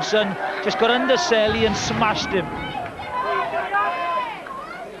 is Henson. Just got under Selly and smashed him.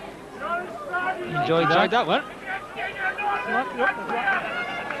 Enjoyed that one.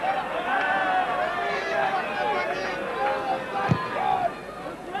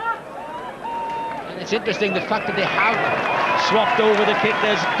 It's interesting the fact that they have swapped over the kick.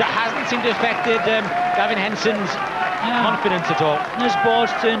 That hasn't seemed to have affected Gavin Henson's confidence at all. His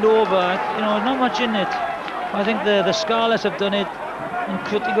ball's turned over, you know, not much in it. I think the Scarlets have done it in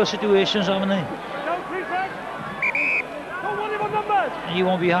critical situations, haven't they? He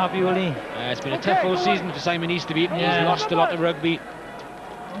won't be happy, will he? It's been a tough old season for Simon Easterby. He's lost a lot of rugby.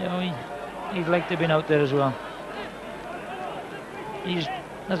 Yeah, He'd like to have been out there as well. He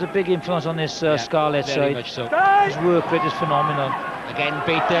has a big influence on this Scarlets side. Very much so. His work rate is phenomenal. Again,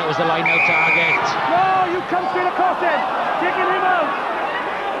 Bater was the line-out target. No, you come straight across him. Taking him out.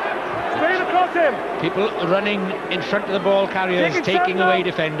 Straight across him. People running in front of the ball carriers, taking away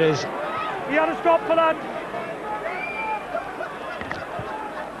defenders. He had to stop for that.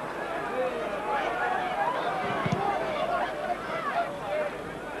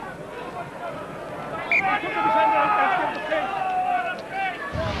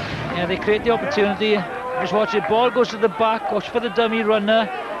 Yeah, they create the opportunity. Just watch it. Ball goes to the back. Watch for the dummy runner.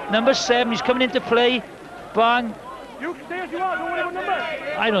 Number 7. He's coming into play. Bang. You stay as you are. Don't worry about numbers.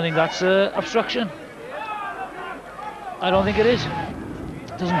 I don't think that's obstruction. I don't think it is.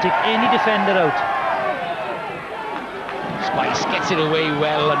 Doesn't take any defender out. Spice gets it away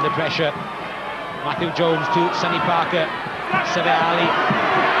well under pressure. Matthew Jones to Sonny Parker. Seve Ali.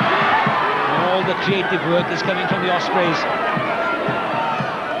 All the creative work is coming from the Ospreys.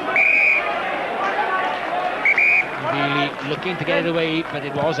 Really looking to get it away, but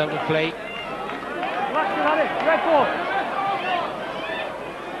it was out of play. Red ball.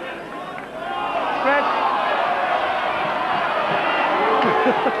 Red.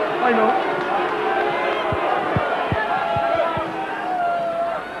 I know.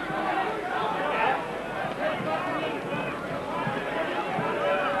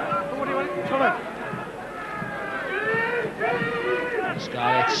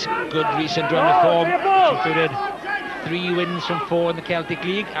 Scarlets, good recent run of form, which included 3 wins from 4 in the Celtic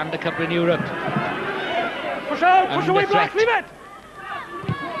League and a couple in Europe. Push out, push away, Black, leave it!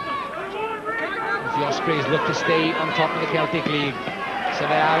 The Ospreys look to stay on top of the Celtic League.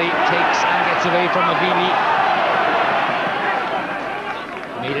 Seve Ali takes and gets away from Avili.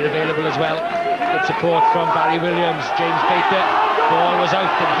 Made it available as well. Good support from Barry Williams. James Bater. Ball was out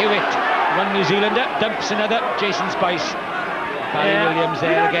and Hewitt, one New Zealander, dumps another. Jason Spice. Barry Williams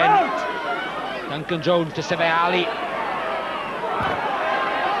there again. Duncan Jones to Seve Ali.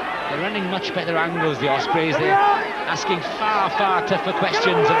 They're running much better angles, the Ospreys. They're asking far, far tougher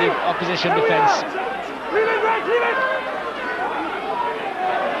questions of the opposition defence. Leave it, Greg, leave it!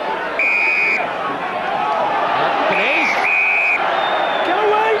 Get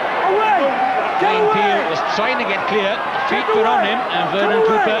away, away! Get Dwayne away! Peel was trying to get clear. Feet were on him, and Vernon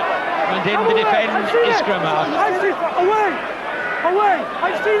Cooper went in to defend his scrum half. Away! Away!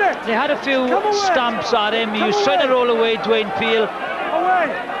 I've seen it! They had a few stamps at him. He was trying to roll away, Dwayne Peel.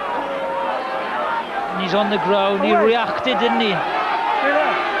 Away! And he's on the ground. He reacted, didn't he?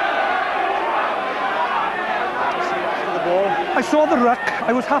 I saw the ruck.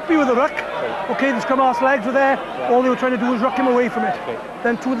 I was happy with the ruck. Okay, the scrum half's legs were there. All they were trying to do was ruck him away from it.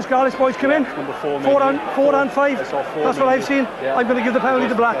 Then 2 of the Scarlets boys come in. Number 4 and 5. That's what I've seen. Yeah. I'm going to give the penalty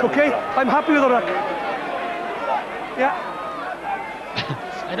to Black, okay? I'm happy with the ruck. Yeah.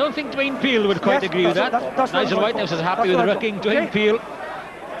 I don't think Dwayne Peel would quite agree with that. Nigel Whitehouse is happy with the rucking. Dwayne Peel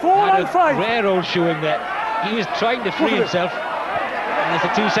 4 had and 5. a rare old shoeing there. He was trying to free himself. And there's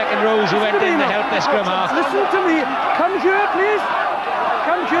the 2 second rows who went in to help their scrum half. Listen to me. Come here, please.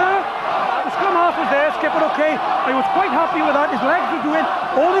 Come here. The scrum half was there, skipper, okay. I was quite happy with that. His legs were doing.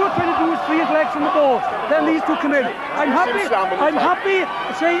 All they were trying to do was free his legs from the ball. Then these 2 come in. I'm happy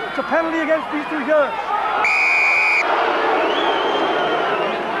to say it's a penalty against these 2 here.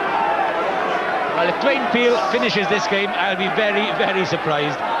 Well, if Dwayne Peel finishes this game, I'll be very, very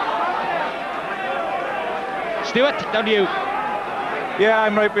surprised. Stuart, down to you. Yeah,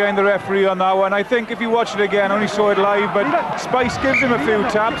 I'm right behind the referee on that one. I think if you watch it again, I only saw it live, but Spice gives him a few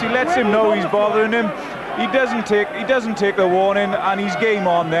taps. He lets him know he's bothering him. He doesn't take the warning, and he's game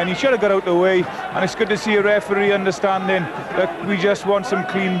on then. He should have got out the way, and it's good to see a referee understanding that we just want some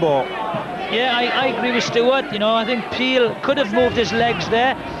clean ball. Yeah, I agree with Stuart. You know, I think Peel could have moved his legs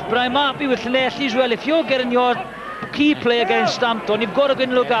there, but I'm happy with Leslie as well. If you're getting your key player getting stamped on, you've got to go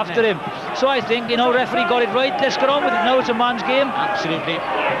and look after him. So I think, you know, referee got it right. Let's get on with it now. It's a man's game. Absolutely.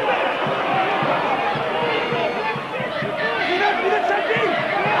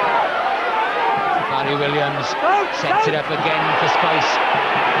 Barry Williams sets it up again for Spice.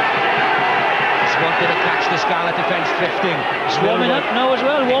 Just wanted to catch the Scarlet defence drifting. He's warming up now as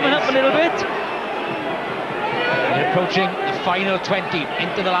well, warming up a little bit. They're approaching the final 20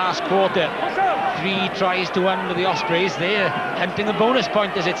 into the last quarter. 3 tries to 1 to the Ospreys. They're hunting a bonus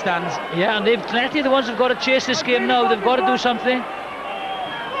point as it stands. Yeah, and they've plenty the ones who've got to chase this game now. They've got to do something.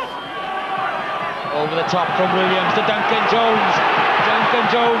 Over the top from Williams to Duncan Jones. Duncan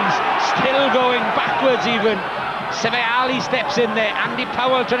Jones still going backwards even. Seve Ali steps in there. Andy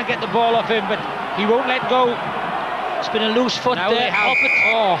Powell trying to get the ball off him, but he won't let go. It's been a loose foot now there. Opportunity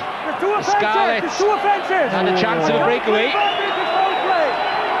Oh, the Scarlets had a chance of a breakaway.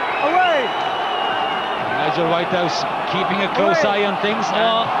 Away. Nigel Whitehouse keeping a close eye on things.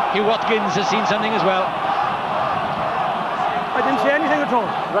 Hugh Watkins has seen something as well. I didn't see anything at all.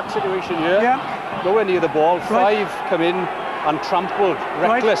 Ruck situation here. Yeah. Nowhere near the ball. Five come in and trampled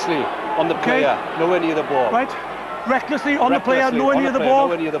recklessly on the player. Nowhere near the ball. Right. Recklessly on the player, nowhere near the ball.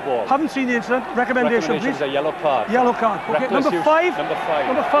 Nowhere near the ball. Haven't seen the incident. Recommendation, please. A yellow card. Yellow card. Okay. Number five. Number 5.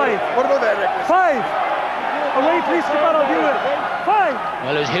 Number 5. What about that reckless? 5. Away, please. Skip out. I'll deal with it. 5.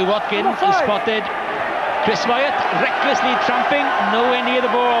 Well, it was Hugh Watkins who spotted Chris Wyatt recklessly tramping, nowhere near the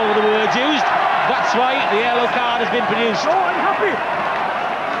ball were the words used. That's why the yellow card has been produced. No, I'm happy.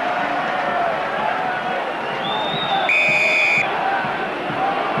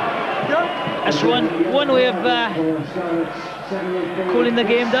 That's one way of cooling the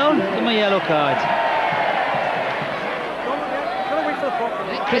game down. Give him a yellow card.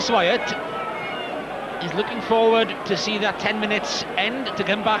 Chris Wyatt is looking forward to see that 10 minutes end to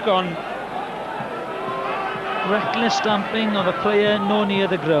come back on. Reckless stamping of a player no near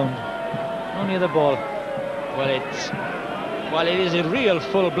the ground, no near the ball. Well, it is a real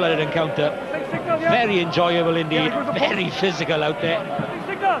full-blooded encounter. Very enjoyable indeed. Very physical out there.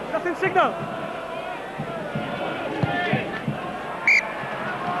 Nothing signal.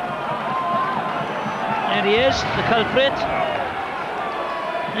 There he is, the culprit.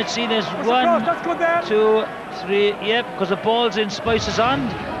 Let's see, there's 1, 2, 3. Yep, because the ball's in Spicer's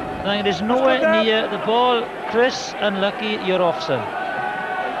hand. And it is nowhere near the ball. Chris, unlucky, you're offside.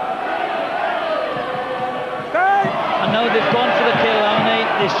 And now they've gone for the kill, haven't they?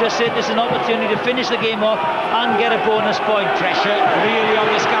 It's just said this is an opportunity to finish the game off and get a bonus point. Pressure really on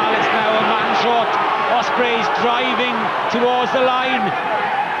the Scarlets now, a man short. Ospreys driving towards the line.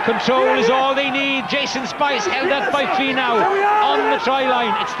 Control is all they need. Jason Spice held up by Finau on the try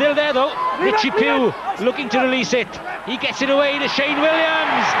line. It's still there though. Richie Pugh looking to release it. He gets it away to Shane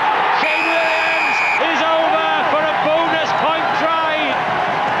Williams. Shane Williams is over for a bonus point try.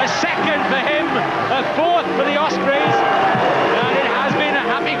 A second for him, a fourth for the Ospreys. And it has been a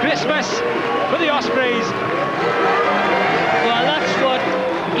happy Christmas for the Ospreys. Well, that's what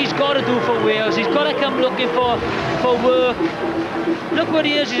he's got to do for Wales. He's got to come looking for work. Look where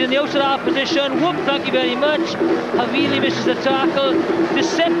he is, he's in the outside half position. Whoop, thank you very much. Havili misses the tackle.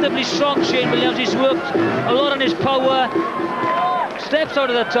 Deceptively strong Shane Williams. He's worked a lot on his power. Steps out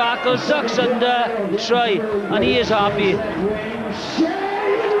of the tackle, ducks under, try, and he is happy.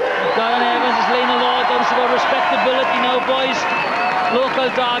 Darren Evans is laying a lot down about respectability now, boys. Local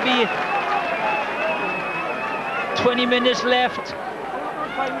derby. 20 minutes left.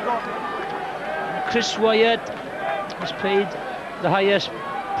 Chris Wyatt has paid the highest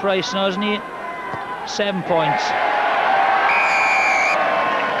price now, hasn't he? 7 points.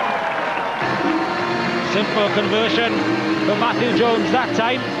 Simple conversion for Matthew Jones that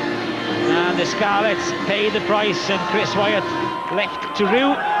time. And the Scarlets paid the price, and Chris Wyatt left to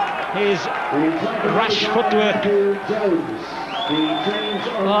rue his rash footwork.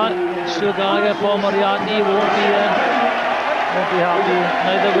 Stu Gallagher, Paul Moriarty won't be happy.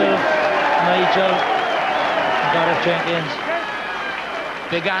 Neither will Nigel and Gareth Jenkins.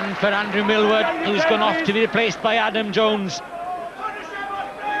 Big hand for Andrew Millward, who's gone off to be replaced by Adam Jones.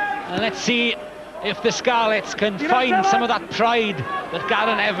 And let's see if the Scarlets can find some of that pride that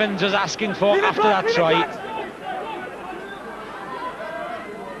Darren Evans was asking for after that try.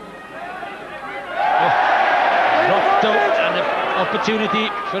 Dropped out, and an opportunity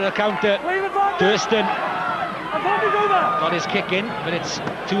for a counter. Durston got his kick in, but it's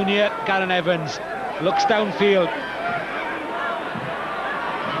too near. Darren Evans looks downfield.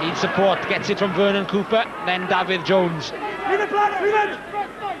 Needs support, gets it from Vernon Cooper, then David Jones.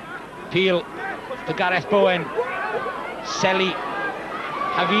 Peel to Gareth Bowen. Selly,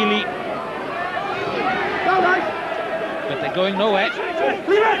 Havili. But they're going nowhere. And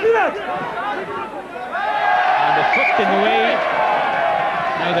a foot in the way.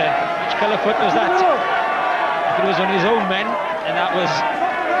 Now then, which colour foot was that? It was on his own men, and that was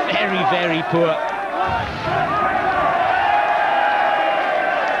very, very poor.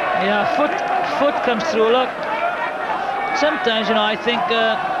 Yeah, foot comes through. Look, sometimes, you know, I think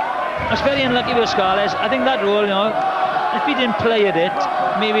it's very unlucky with Scarlets. I think that rule, you know, if he didn't play at it,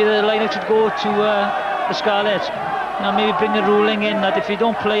 maybe the lineup should go to the Scarlets. Now maybe bring a ruling in that if you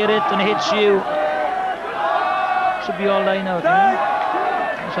don't play at it and it hits you, it should be all line out. You know?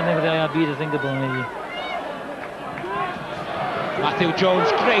 That's something for the IRB to think about, maybe. Matthew Jones,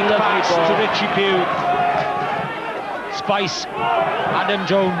 great pass to Richie Pugh. Spice, Adam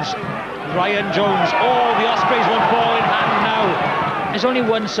Jones, Ryan Jones. Oh, the Ospreys want ball in hand now. There's only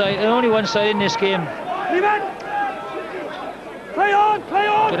one side in this game. Play on, play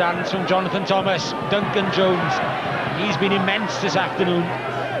on! Good hands from Jonathan Thomas. Duncan Jones, he's been immense this afternoon.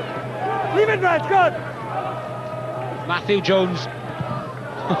 Leave it, Brad, good! Matthew Jones.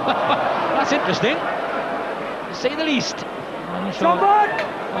 That's interesting, to say the least. Come back!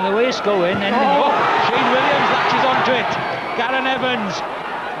 Well, the way it's going, and Shane Williams latches onto it. Garen Evans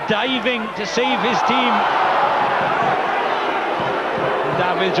diving to save his team.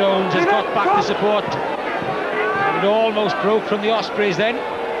 David Jones has got back the support. It almost broke from the Ospreys then. A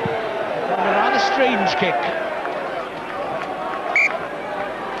rather strange kick.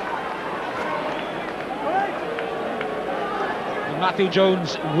 And Matthew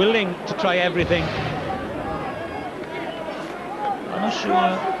Jones willing to try everything. I'm not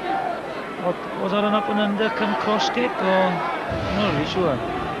sure. Was that an up and under cross kick, or I'm not really sure.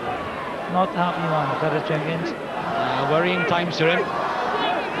 Not happy one, Gareth Jenkins. Worrying times for him,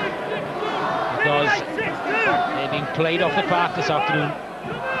 because they're being played off the park this afternoon.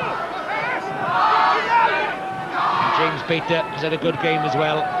 James Bater has had a good game as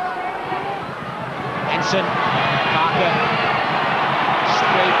well. Henson, Parker,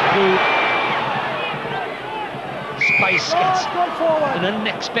 straight through. Spice gets an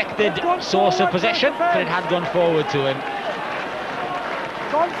unexpected source of possession, but it had gone forward to him.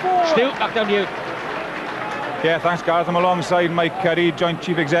 Stu, back down to you. Yeah, thanks, Gareth. I'm alongside Mike Curry, Joint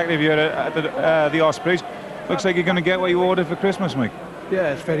Chief Executive here at the Ospreys. Looks like you're going to get what you ordered for Christmas, Mike.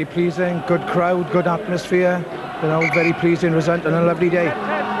 Yeah, it's very pleasing. Good crowd, good atmosphere. You know, very pleasing result and a lovely day.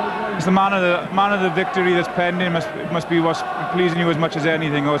 It's the man of the victory that's pending. Must be what's pleasing you as much as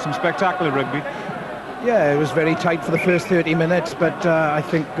anything. Oh, some spectacular rugby. Yeah, it was very tight for the first 30 minutes, but I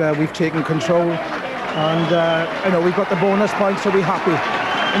think we've taken control, and you know, we've got the bonus points, so we're happy.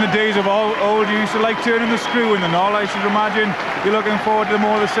 In the days of old, you used to like turning the screw in the Gnoll. I should imagine you're looking forward to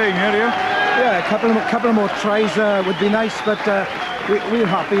more of the same, yeah, you? Yeah, a couple of more tries would be nice, but we're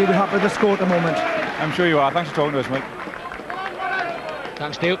happy. We're happy with the score at the moment. I'm sure you are. Thanks for talking to us, mate.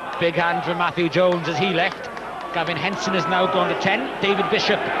 Thanks, Stu. Big hand from Matthew Jones as he left. Gavin Henson has now gone to 10. David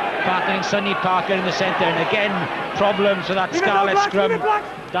Bishop partnering Sonny Parker in the centre, and again problems for that Scarlet scrum.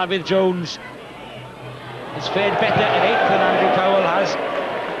 David Jones has fared better at 8 than Andrew Powell has,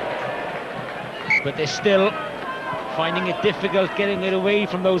 but they're still finding it difficult getting it away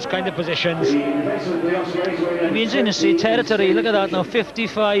from those kind of positions. It'll be interesting to see territory. Look at that now,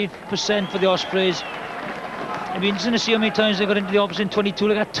 55% for the Ospreys. It'll be interesting to see how many times they got into the opposite 22.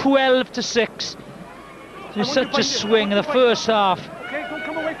 Look at 12-6. There's such a swing in the first half. Okay, don't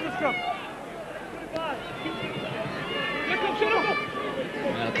come away from the scrum.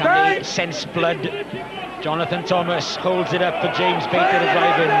 Well, can they sense blood? Jonathan Thomas holds it up for James Bater to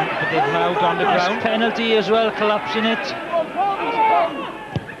drive in, but they've now gone to ground. Penalty as well, collapsing it.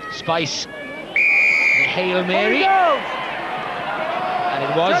 Spice, the Hail Mary, and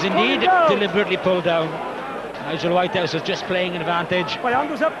it was indeed deliberately pulled down. Nigel Whitehouse was just playing an advantage. My hand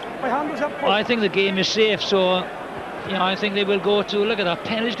was up, my hand was up. Well, I think the game is safe, so you know, I think they will go to, look at that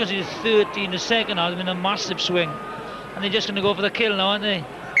penalty, because it's 13 the second half. It's been a massive swing, and they're just going to go for the kill now, aren't they?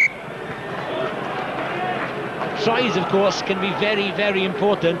 Tries, of course, can be very, very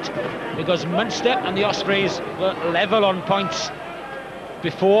important, because Munster and the Ospreys were level on points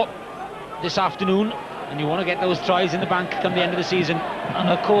before this afternoon, and you want to get those tries in the bank come the end of the season. And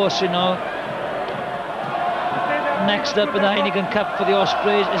of course, you know, next up in the Heineken Cup for the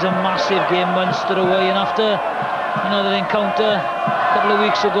Ospreys is a massive game, Munster away, and after another encounter a couple of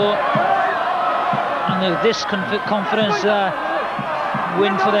weeks ago, and this conference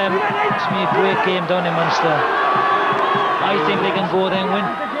win for them, it's going to be a great game down in Munster. I think they can go there and win.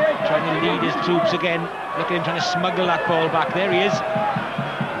 Trying to lead his troops again. Look at him trying to smuggle that ball back. There he is.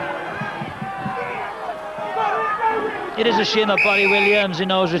 It is a shame that Barry Williams, you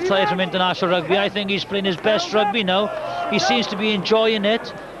know, is retired from international rugby. I think he's playing his best rugby now. He seems to be enjoying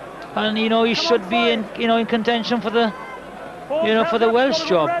it, and you know, he should be in, you know, in contention for the, you know, for the Welsh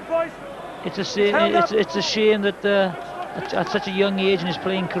job. It's a shame. It's a shame that at such a young age in his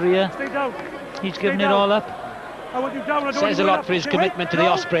playing career, he's given it all up. Says a lot for his commitment to the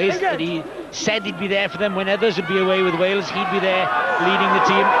Ospreys, that he said he'd be there for them when others would be away with Wales. He'd be there leading the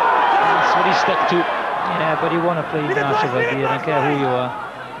team, and that's what he stuck to. Yeah, but you want to play international rugby, I don't care who you are.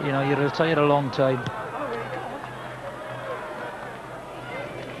 You know, you're retired a long time.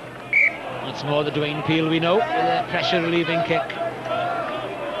 It's more the Dwayne Peel we know, with a pressure relieving kick.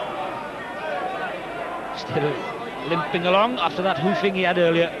 Still limping along after that hoofing he had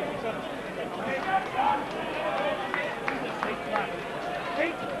earlier.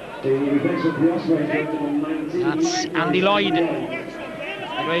 That's Andy Lloyd.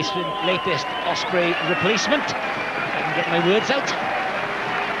 the very latest Osprey replacement. If I can get my words out.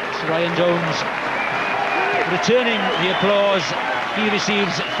 It's Ryan Jones returning the applause he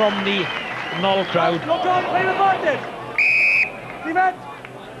receives from the Gnoll crowd. Knock on, play the advantage. Defend.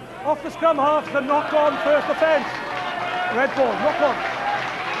 Off the scrum half, the knock on first offence. Red ball, knock on.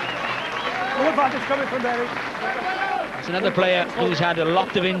 No advantage coming from Derry. It's another player who's had a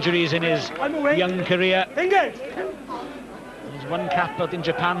lot of injuries in his young career. Engage. He's one cap out in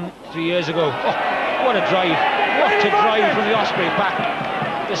Japan 3 years ago. Oh, what a drive. What a drive from the Osprey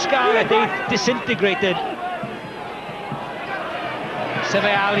back. The Scarlet, they disintegrated.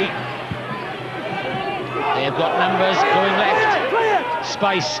 Seveali. They have got numbers going left.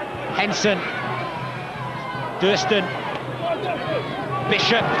 Spice, Henson, Durston,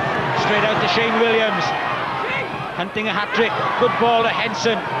 Bishop, straight out to Shane Williams. Hunting a hat-trick, good ball to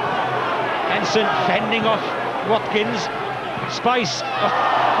Henson. Henson fending off Watkins. Spice,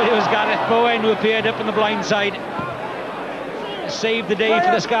 but it was Gareth Bowen who appeared up on the blind side. Saved the day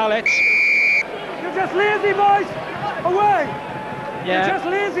for the Scarlets. You're just lazy, boys! Away! Yeah. You're just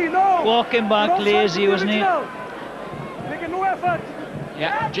lazy, no! Walking back lazy, wasn't he? Making no effort.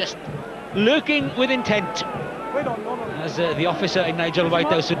 Yeah, just lurking with intent. Wait on, no. As the officer in Nigel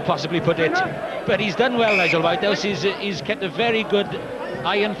Whitehouse would possibly put it. But he's done well, Nigel Whitehouse. He's kept a very good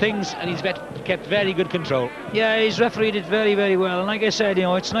eye on things, and he's kept very good control. Yeah, he's refereed it very, very well. And like I said, you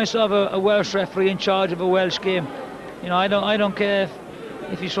know, it's nice to have a Welsh referee in charge of a Welsh game. You know, I don't care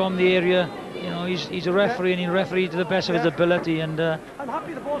if he's from the area. You know, he's a referee, and he referees to the best of his ability, and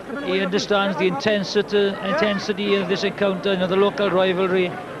he understands the intensity of this encounter, you know, the local rivalry.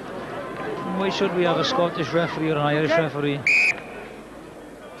 And why should we have a Scottish referee or an Irish referee?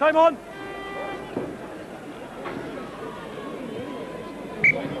 Time on.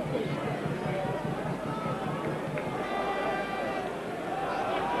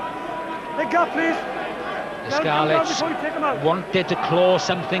 Big gap, please. The Scarlets wanted to claw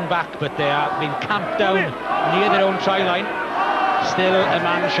something back, but they have been camped down near their own try line. Still a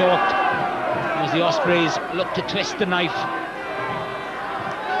man short as the Ospreys look to twist the knife.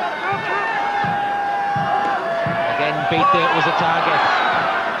 Again, Bater was a target.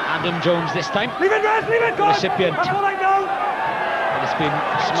 Adam Jones this time. Leave it, Raz, leave it, the recipient. That's all I know. And it's been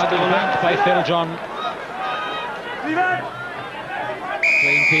smuggled back by Phil John. Leave it.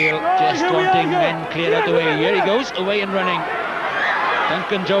 Dwayne Peel just wanting men cleared out the way. Here he goes, away and running.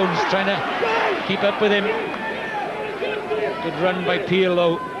 Duncan Jones trying to keep up with him. Good run by Peel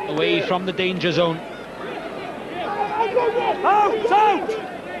though, away from the danger zone. Out!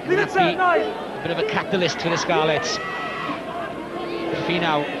 Leave it, set, nine. A bit of a catalyst for the Scarlets.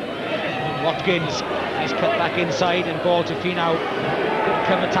 Finau, Watkins, nice cut back inside and ball to Finau. Good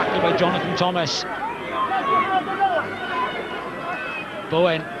cover tackle by Jonathan Thomas.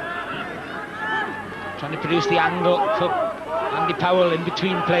 Bowen trying to produce the angle for Andy Powell in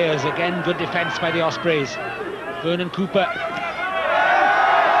between players. Again, good defence by the Ospreys. Vernon Cooper.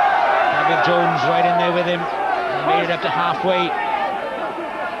 David Jones right in there with him. He made it up to halfway.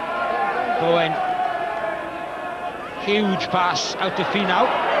 Bowen. Huge pass out to Finau.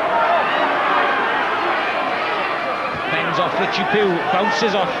 Bends off Richie Pugh.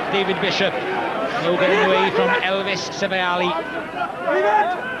 Bounces off David Bishop. No getting away from Elvis Seveali.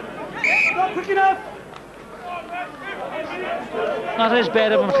 Not quick enough. Not as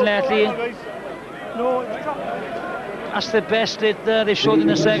bad of him lately. No. That's the best they showed in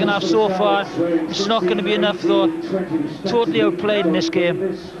the second half so far. It's not going to be enough though. Totally outplayed in this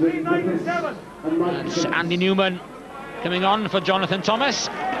game. That's Andy Newman coming on for Jonathan Thomas.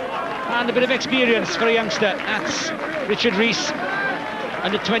 And a bit of experience for a youngster. That's Richard Rees,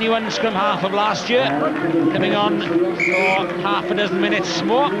 under 21 scrum half of last year, coming on for half a dozen minutes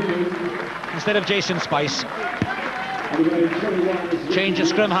more instead of Jason Spice. Change of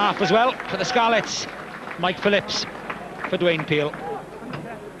scrum half as well for the Scarlets. Mike Phillips for Dwayne Peel.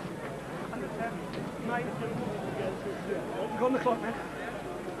 Go on the clock, man.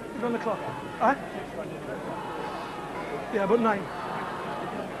 Go on the clock. Huh? Yeah, about 9.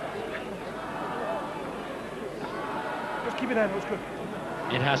 Just keep it in, it's good.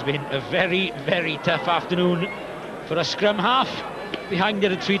 It has been a very, very tough afternoon for a scrum half behind the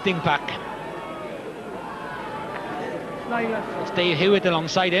retreating pack. 9 left. It's Dave Hewitt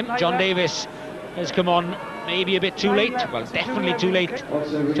alongside him. John Davis has come on maybe a bit too late, well definitely too late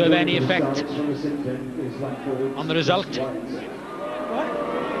to have any effect on the result.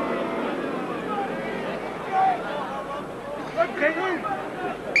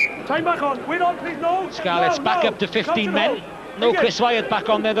 Time back on. Wait on, please. No. Scarlets back up to 15 men. No Chris Wyatt back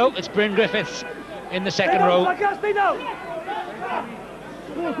on there though. It's Bryn Griffiths in the second row.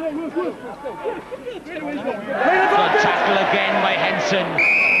 Good tackle again by Henson.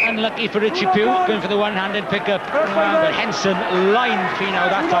 Unlucky for Richie Pugh, going for the one-handed pickup. But Henson lined Finau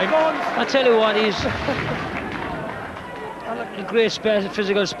that time. I tell you what, he's a great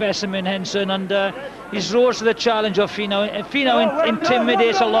physical specimen, Henson, and he's rose to the challenge of Finau. Finau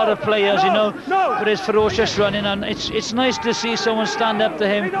intimidates a lot of players, you know, with his ferocious running, and it's nice to see someone stand up to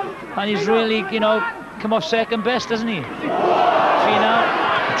him, and he's really, you know, come off second best, doesn't he? Finau.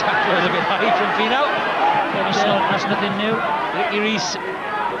 Tackle was a bit high from Finau. That's nothing new. Ricky Reese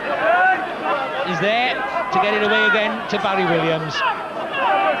is there to get it away again to Barry Williams.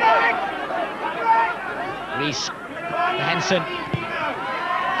 Reese, Henson.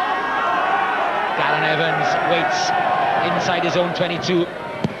 Garen Evans waits inside his own 22.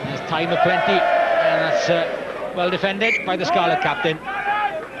 There's time aplenty, and that's well defended by the Scarlet captain.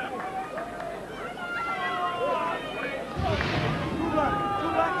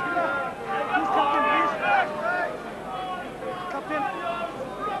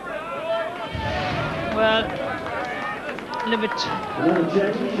 Well, a little bit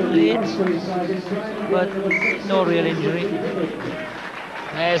late, but no real injury.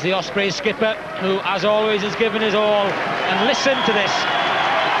 There's the Ospreys skipper, who, as always, has given his all. And listen to this.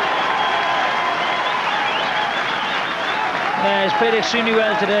 Yeah, he's played extremely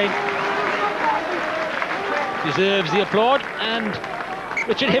well today. Deserves the applaud. And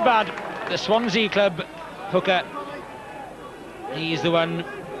Richard Hibbard, the Swansea club hooker, he's the one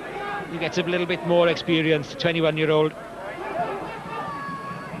who gets a little bit more experience, 21-year-old.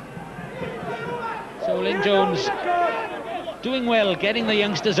 So Lynn Jones doing well, getting the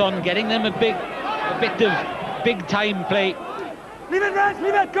youngsters on, getting them a bit of big-time play. Leave it, Rance,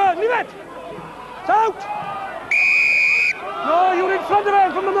 leave it, good, leave it! It's out! No, you're in front of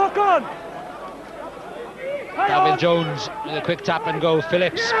him from the knock-on! Calvin Jones with a quick tap and go.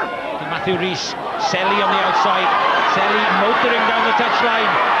 Phillips to Matthew Reese. Selly on the outside. Selly motoring down the touchline.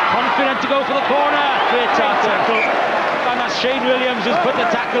 Confident to go for the corner. Great tackle. And that's Shane Williams who's put the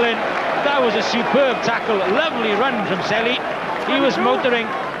tackle in. That was a superb tackle. Lovely run from Selly. He was motoring,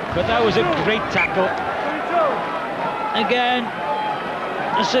 but that was a great tackle. Again,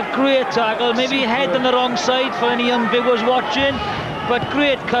 it's a great tackle. Maybe head on the wrong side for any young viewers watching, but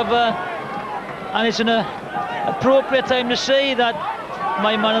great cover. And it's an appropriate time to say that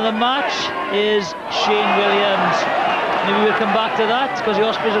my man of the match is Shane Williams. Maybe we'll come back to that, because the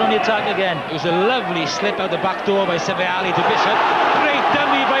Ospreys are on the attack again. It was a lovely slip out the back door by Seveali to Bishop. Great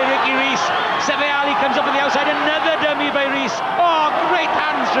dummy by Ricky Reese. Seveali comes up on the outside, another dummy by Reese. Oh, great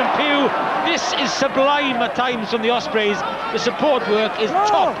hands from Pugh. This is sublime at times from the Ospreys. The support work is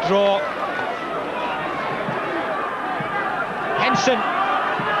top draw. Henson.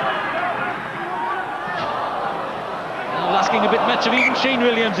 Asking a bit much of even Shane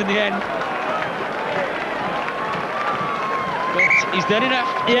Williams in the end. But he's done enough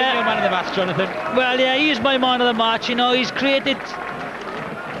to be your man of the match, Jonathan. Well, yeah, he's my man of the match. You know, he's created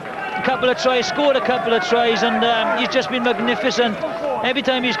a couple of tries, scored a couple of tries, and he's just been magnificent. Every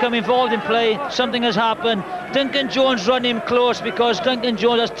time he's come involved in play, something has happened. Duncan Jones run him close, because Duncan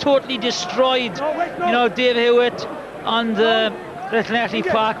Jones has totally destroyed, you know, Dave Hewitt and the Llanelli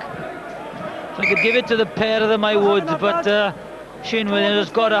pack. If I could give it to the pair of them, I would, but Shane Williams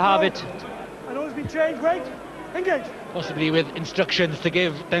has got to have it. I know it's been changed, wait, engage. Possibly with instructions to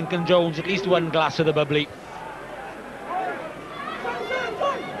give Duncan Jones at least one glass of the bubbly.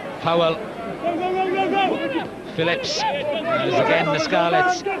 Powell. Phillips. As again the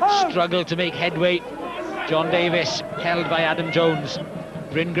Scarlets struggle to make headway. John Davis held by Adam Jones.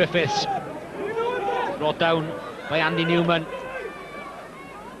 Bryn Griffiths brought down by Andy Newman.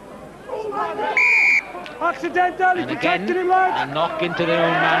 Accidental, and again a knock into their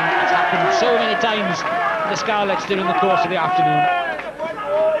own man. It's happened so many times the Scarlets during the course of the afternoon.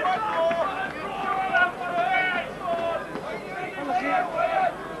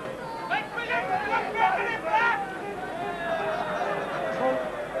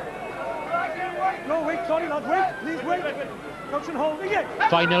 No, wait, sorry lads, wait, please wait. Crouch and hold again.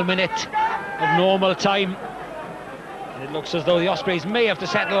 Final minute of normal time. And it looks as though the Ospreys may have to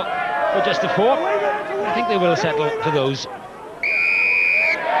settle for just a 4. I think they will settle for those.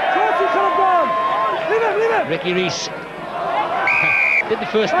 Ricky Reese did the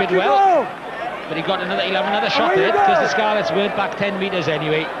first bit well, but he'll have another shot at it, because the Scarlets weren't back 10 metres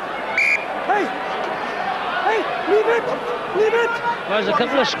anyway. Hey, leave it, leave it. Well, there's a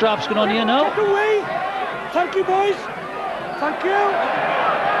couple of scraps going on here now. Get away. Thank you, boys. Thank you.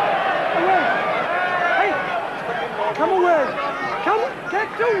 Away. Hey, come away. Come,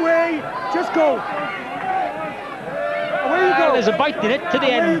 get away. Just go. Well, there's a bite in it to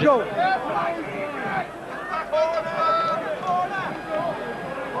the end.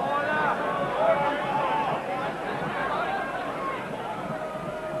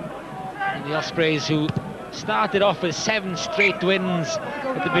 And the Ospreys, who started off with 7 straight wins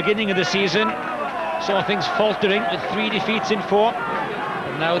at the beginning of the season, saw things faltering with 3 defeats in 4,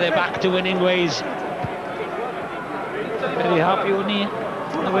 and now they're back to winning ways. Very happy, wouldn't he,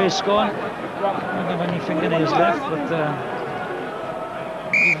 the way it's gone? Don't have any fingernails left, but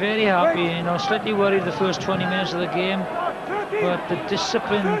very happy. You know, slightly worried the first 20 minutes of the game, but the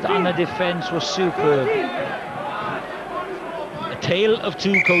discipline and the defence was superb. A tale of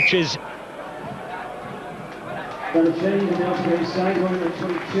 2 coaches. Got a change in the Ospreys side,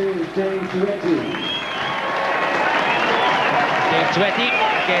 122 is Dave Tuetti. Dave Tuetti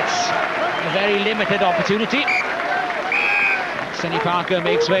gets a very limited opportunity. Sonny Parker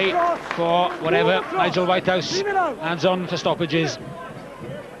makes way for whatever. Nigel Whitehouse hands on for stoppages.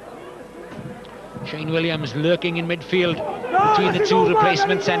 Shane Williams lurking in midfield between the 2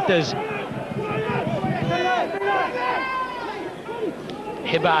 replacement centres.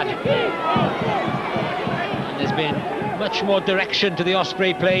 Hibbard. And there's been much more direction to the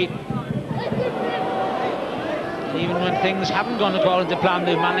Osprey play. And even when things haven't gone according to plan,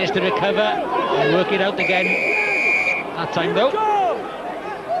 they've managed to recover and work it out again. That time though,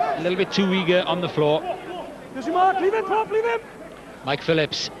 a little bit too eager on the floor. Mike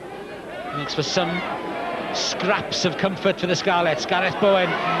Phillips looks for some scraps of comfort for the Scarlets. Gareth Bowen.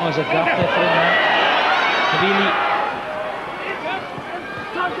 Oh, there's a gap there for him now. Havili.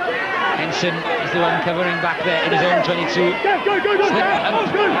 Henson is the one covering back there in his own 22. Slip out,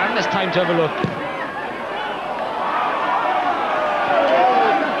 and there's time to have a look.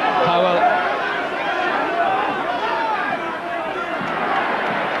 Powell.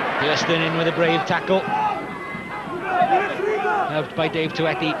 Thurston in with a brave tackle. Helped by Dave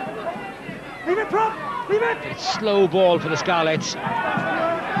Tuetti. It's slow ball for the Scarlets.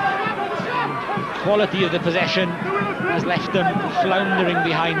 Quality of the possession has left them floundering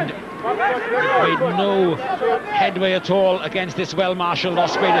behind. Made no headway at all against this well-marshalled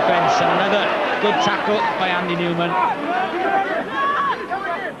Osprey defence. And another good tackle by Andy Newman.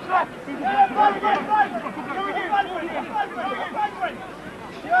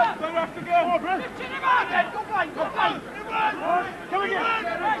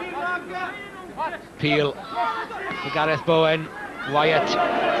 Peel to Gareth Bowen. Wyatt.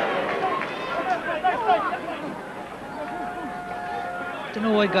 I don't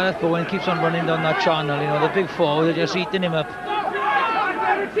know why Gareth Bowen keeps on running down that channel. You know, the big forward are just eating him up.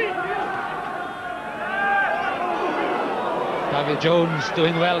 David Jones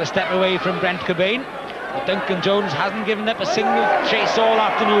doing well to step away from Brent Cobain. But Duncan Jones hasn't given up a single chase all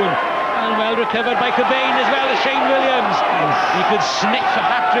afternoon. And well recovered by Cobain as well as Shane Williams. He could sniff a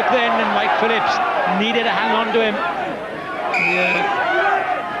hat-trick then, and Mike Phillips needed to hang on to him. Yeah.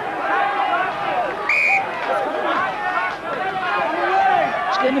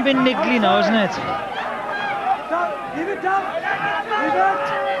 It's getting a bit niggly now, isn't it? Leave it down.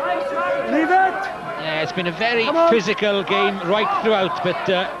 Leave it. Yeah, it's been a very physical game right throughout, but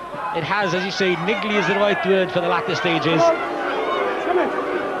it has, as you say, niggly is the right word for the latter stages.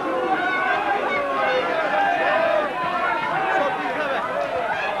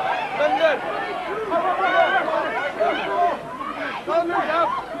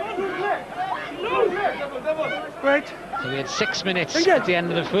 Right. So we had 6 minutes at the end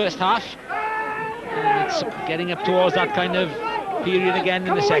of the first half. And it's getting up towards that kind of period again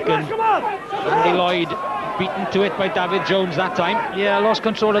in the second. Andy Lloyd beaten to it by David Jones that time. Yeah, lost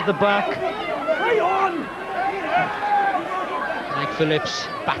control at the back. Mike Phillips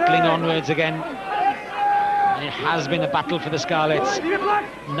battling onwards again. And it has been a battle for the Scarlets.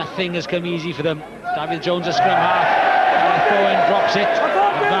 Nothing has come easy for them. David Jones a scrum half. Gareth Bowen drops it.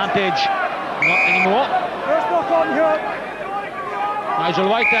 Advantage. Not anymore. Nigel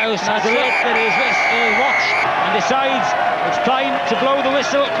Whitehouse has looked at his watch and decides it's time to blow the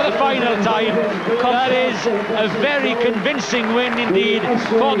whistle for the final time. That is a very convincing win indeed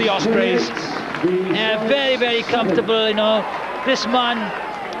for the Ospreys. Yeah, very, very comfortable, you know. This man,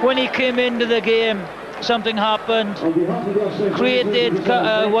 when he came into the game, something happened, created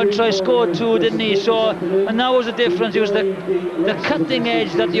one try, scored 2, didn't he? So, and that was the difference. It was the cutting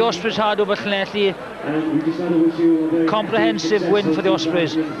edge that the Ospreys had over Llanelli. Comprehensive win for the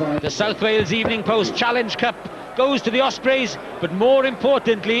Ospreys. The South Wales Evening Post Challenge Cup goes to the Ospreys, but more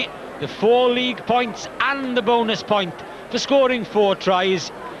importantly, the 4 league points and the bonus point for scoring 4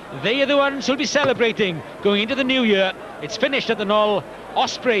 tries. They are the ones who'll be celebrating going into the new year. It's finished at the Gnoll.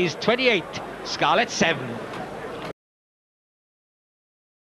 Ospreys 28, Scarlets 7.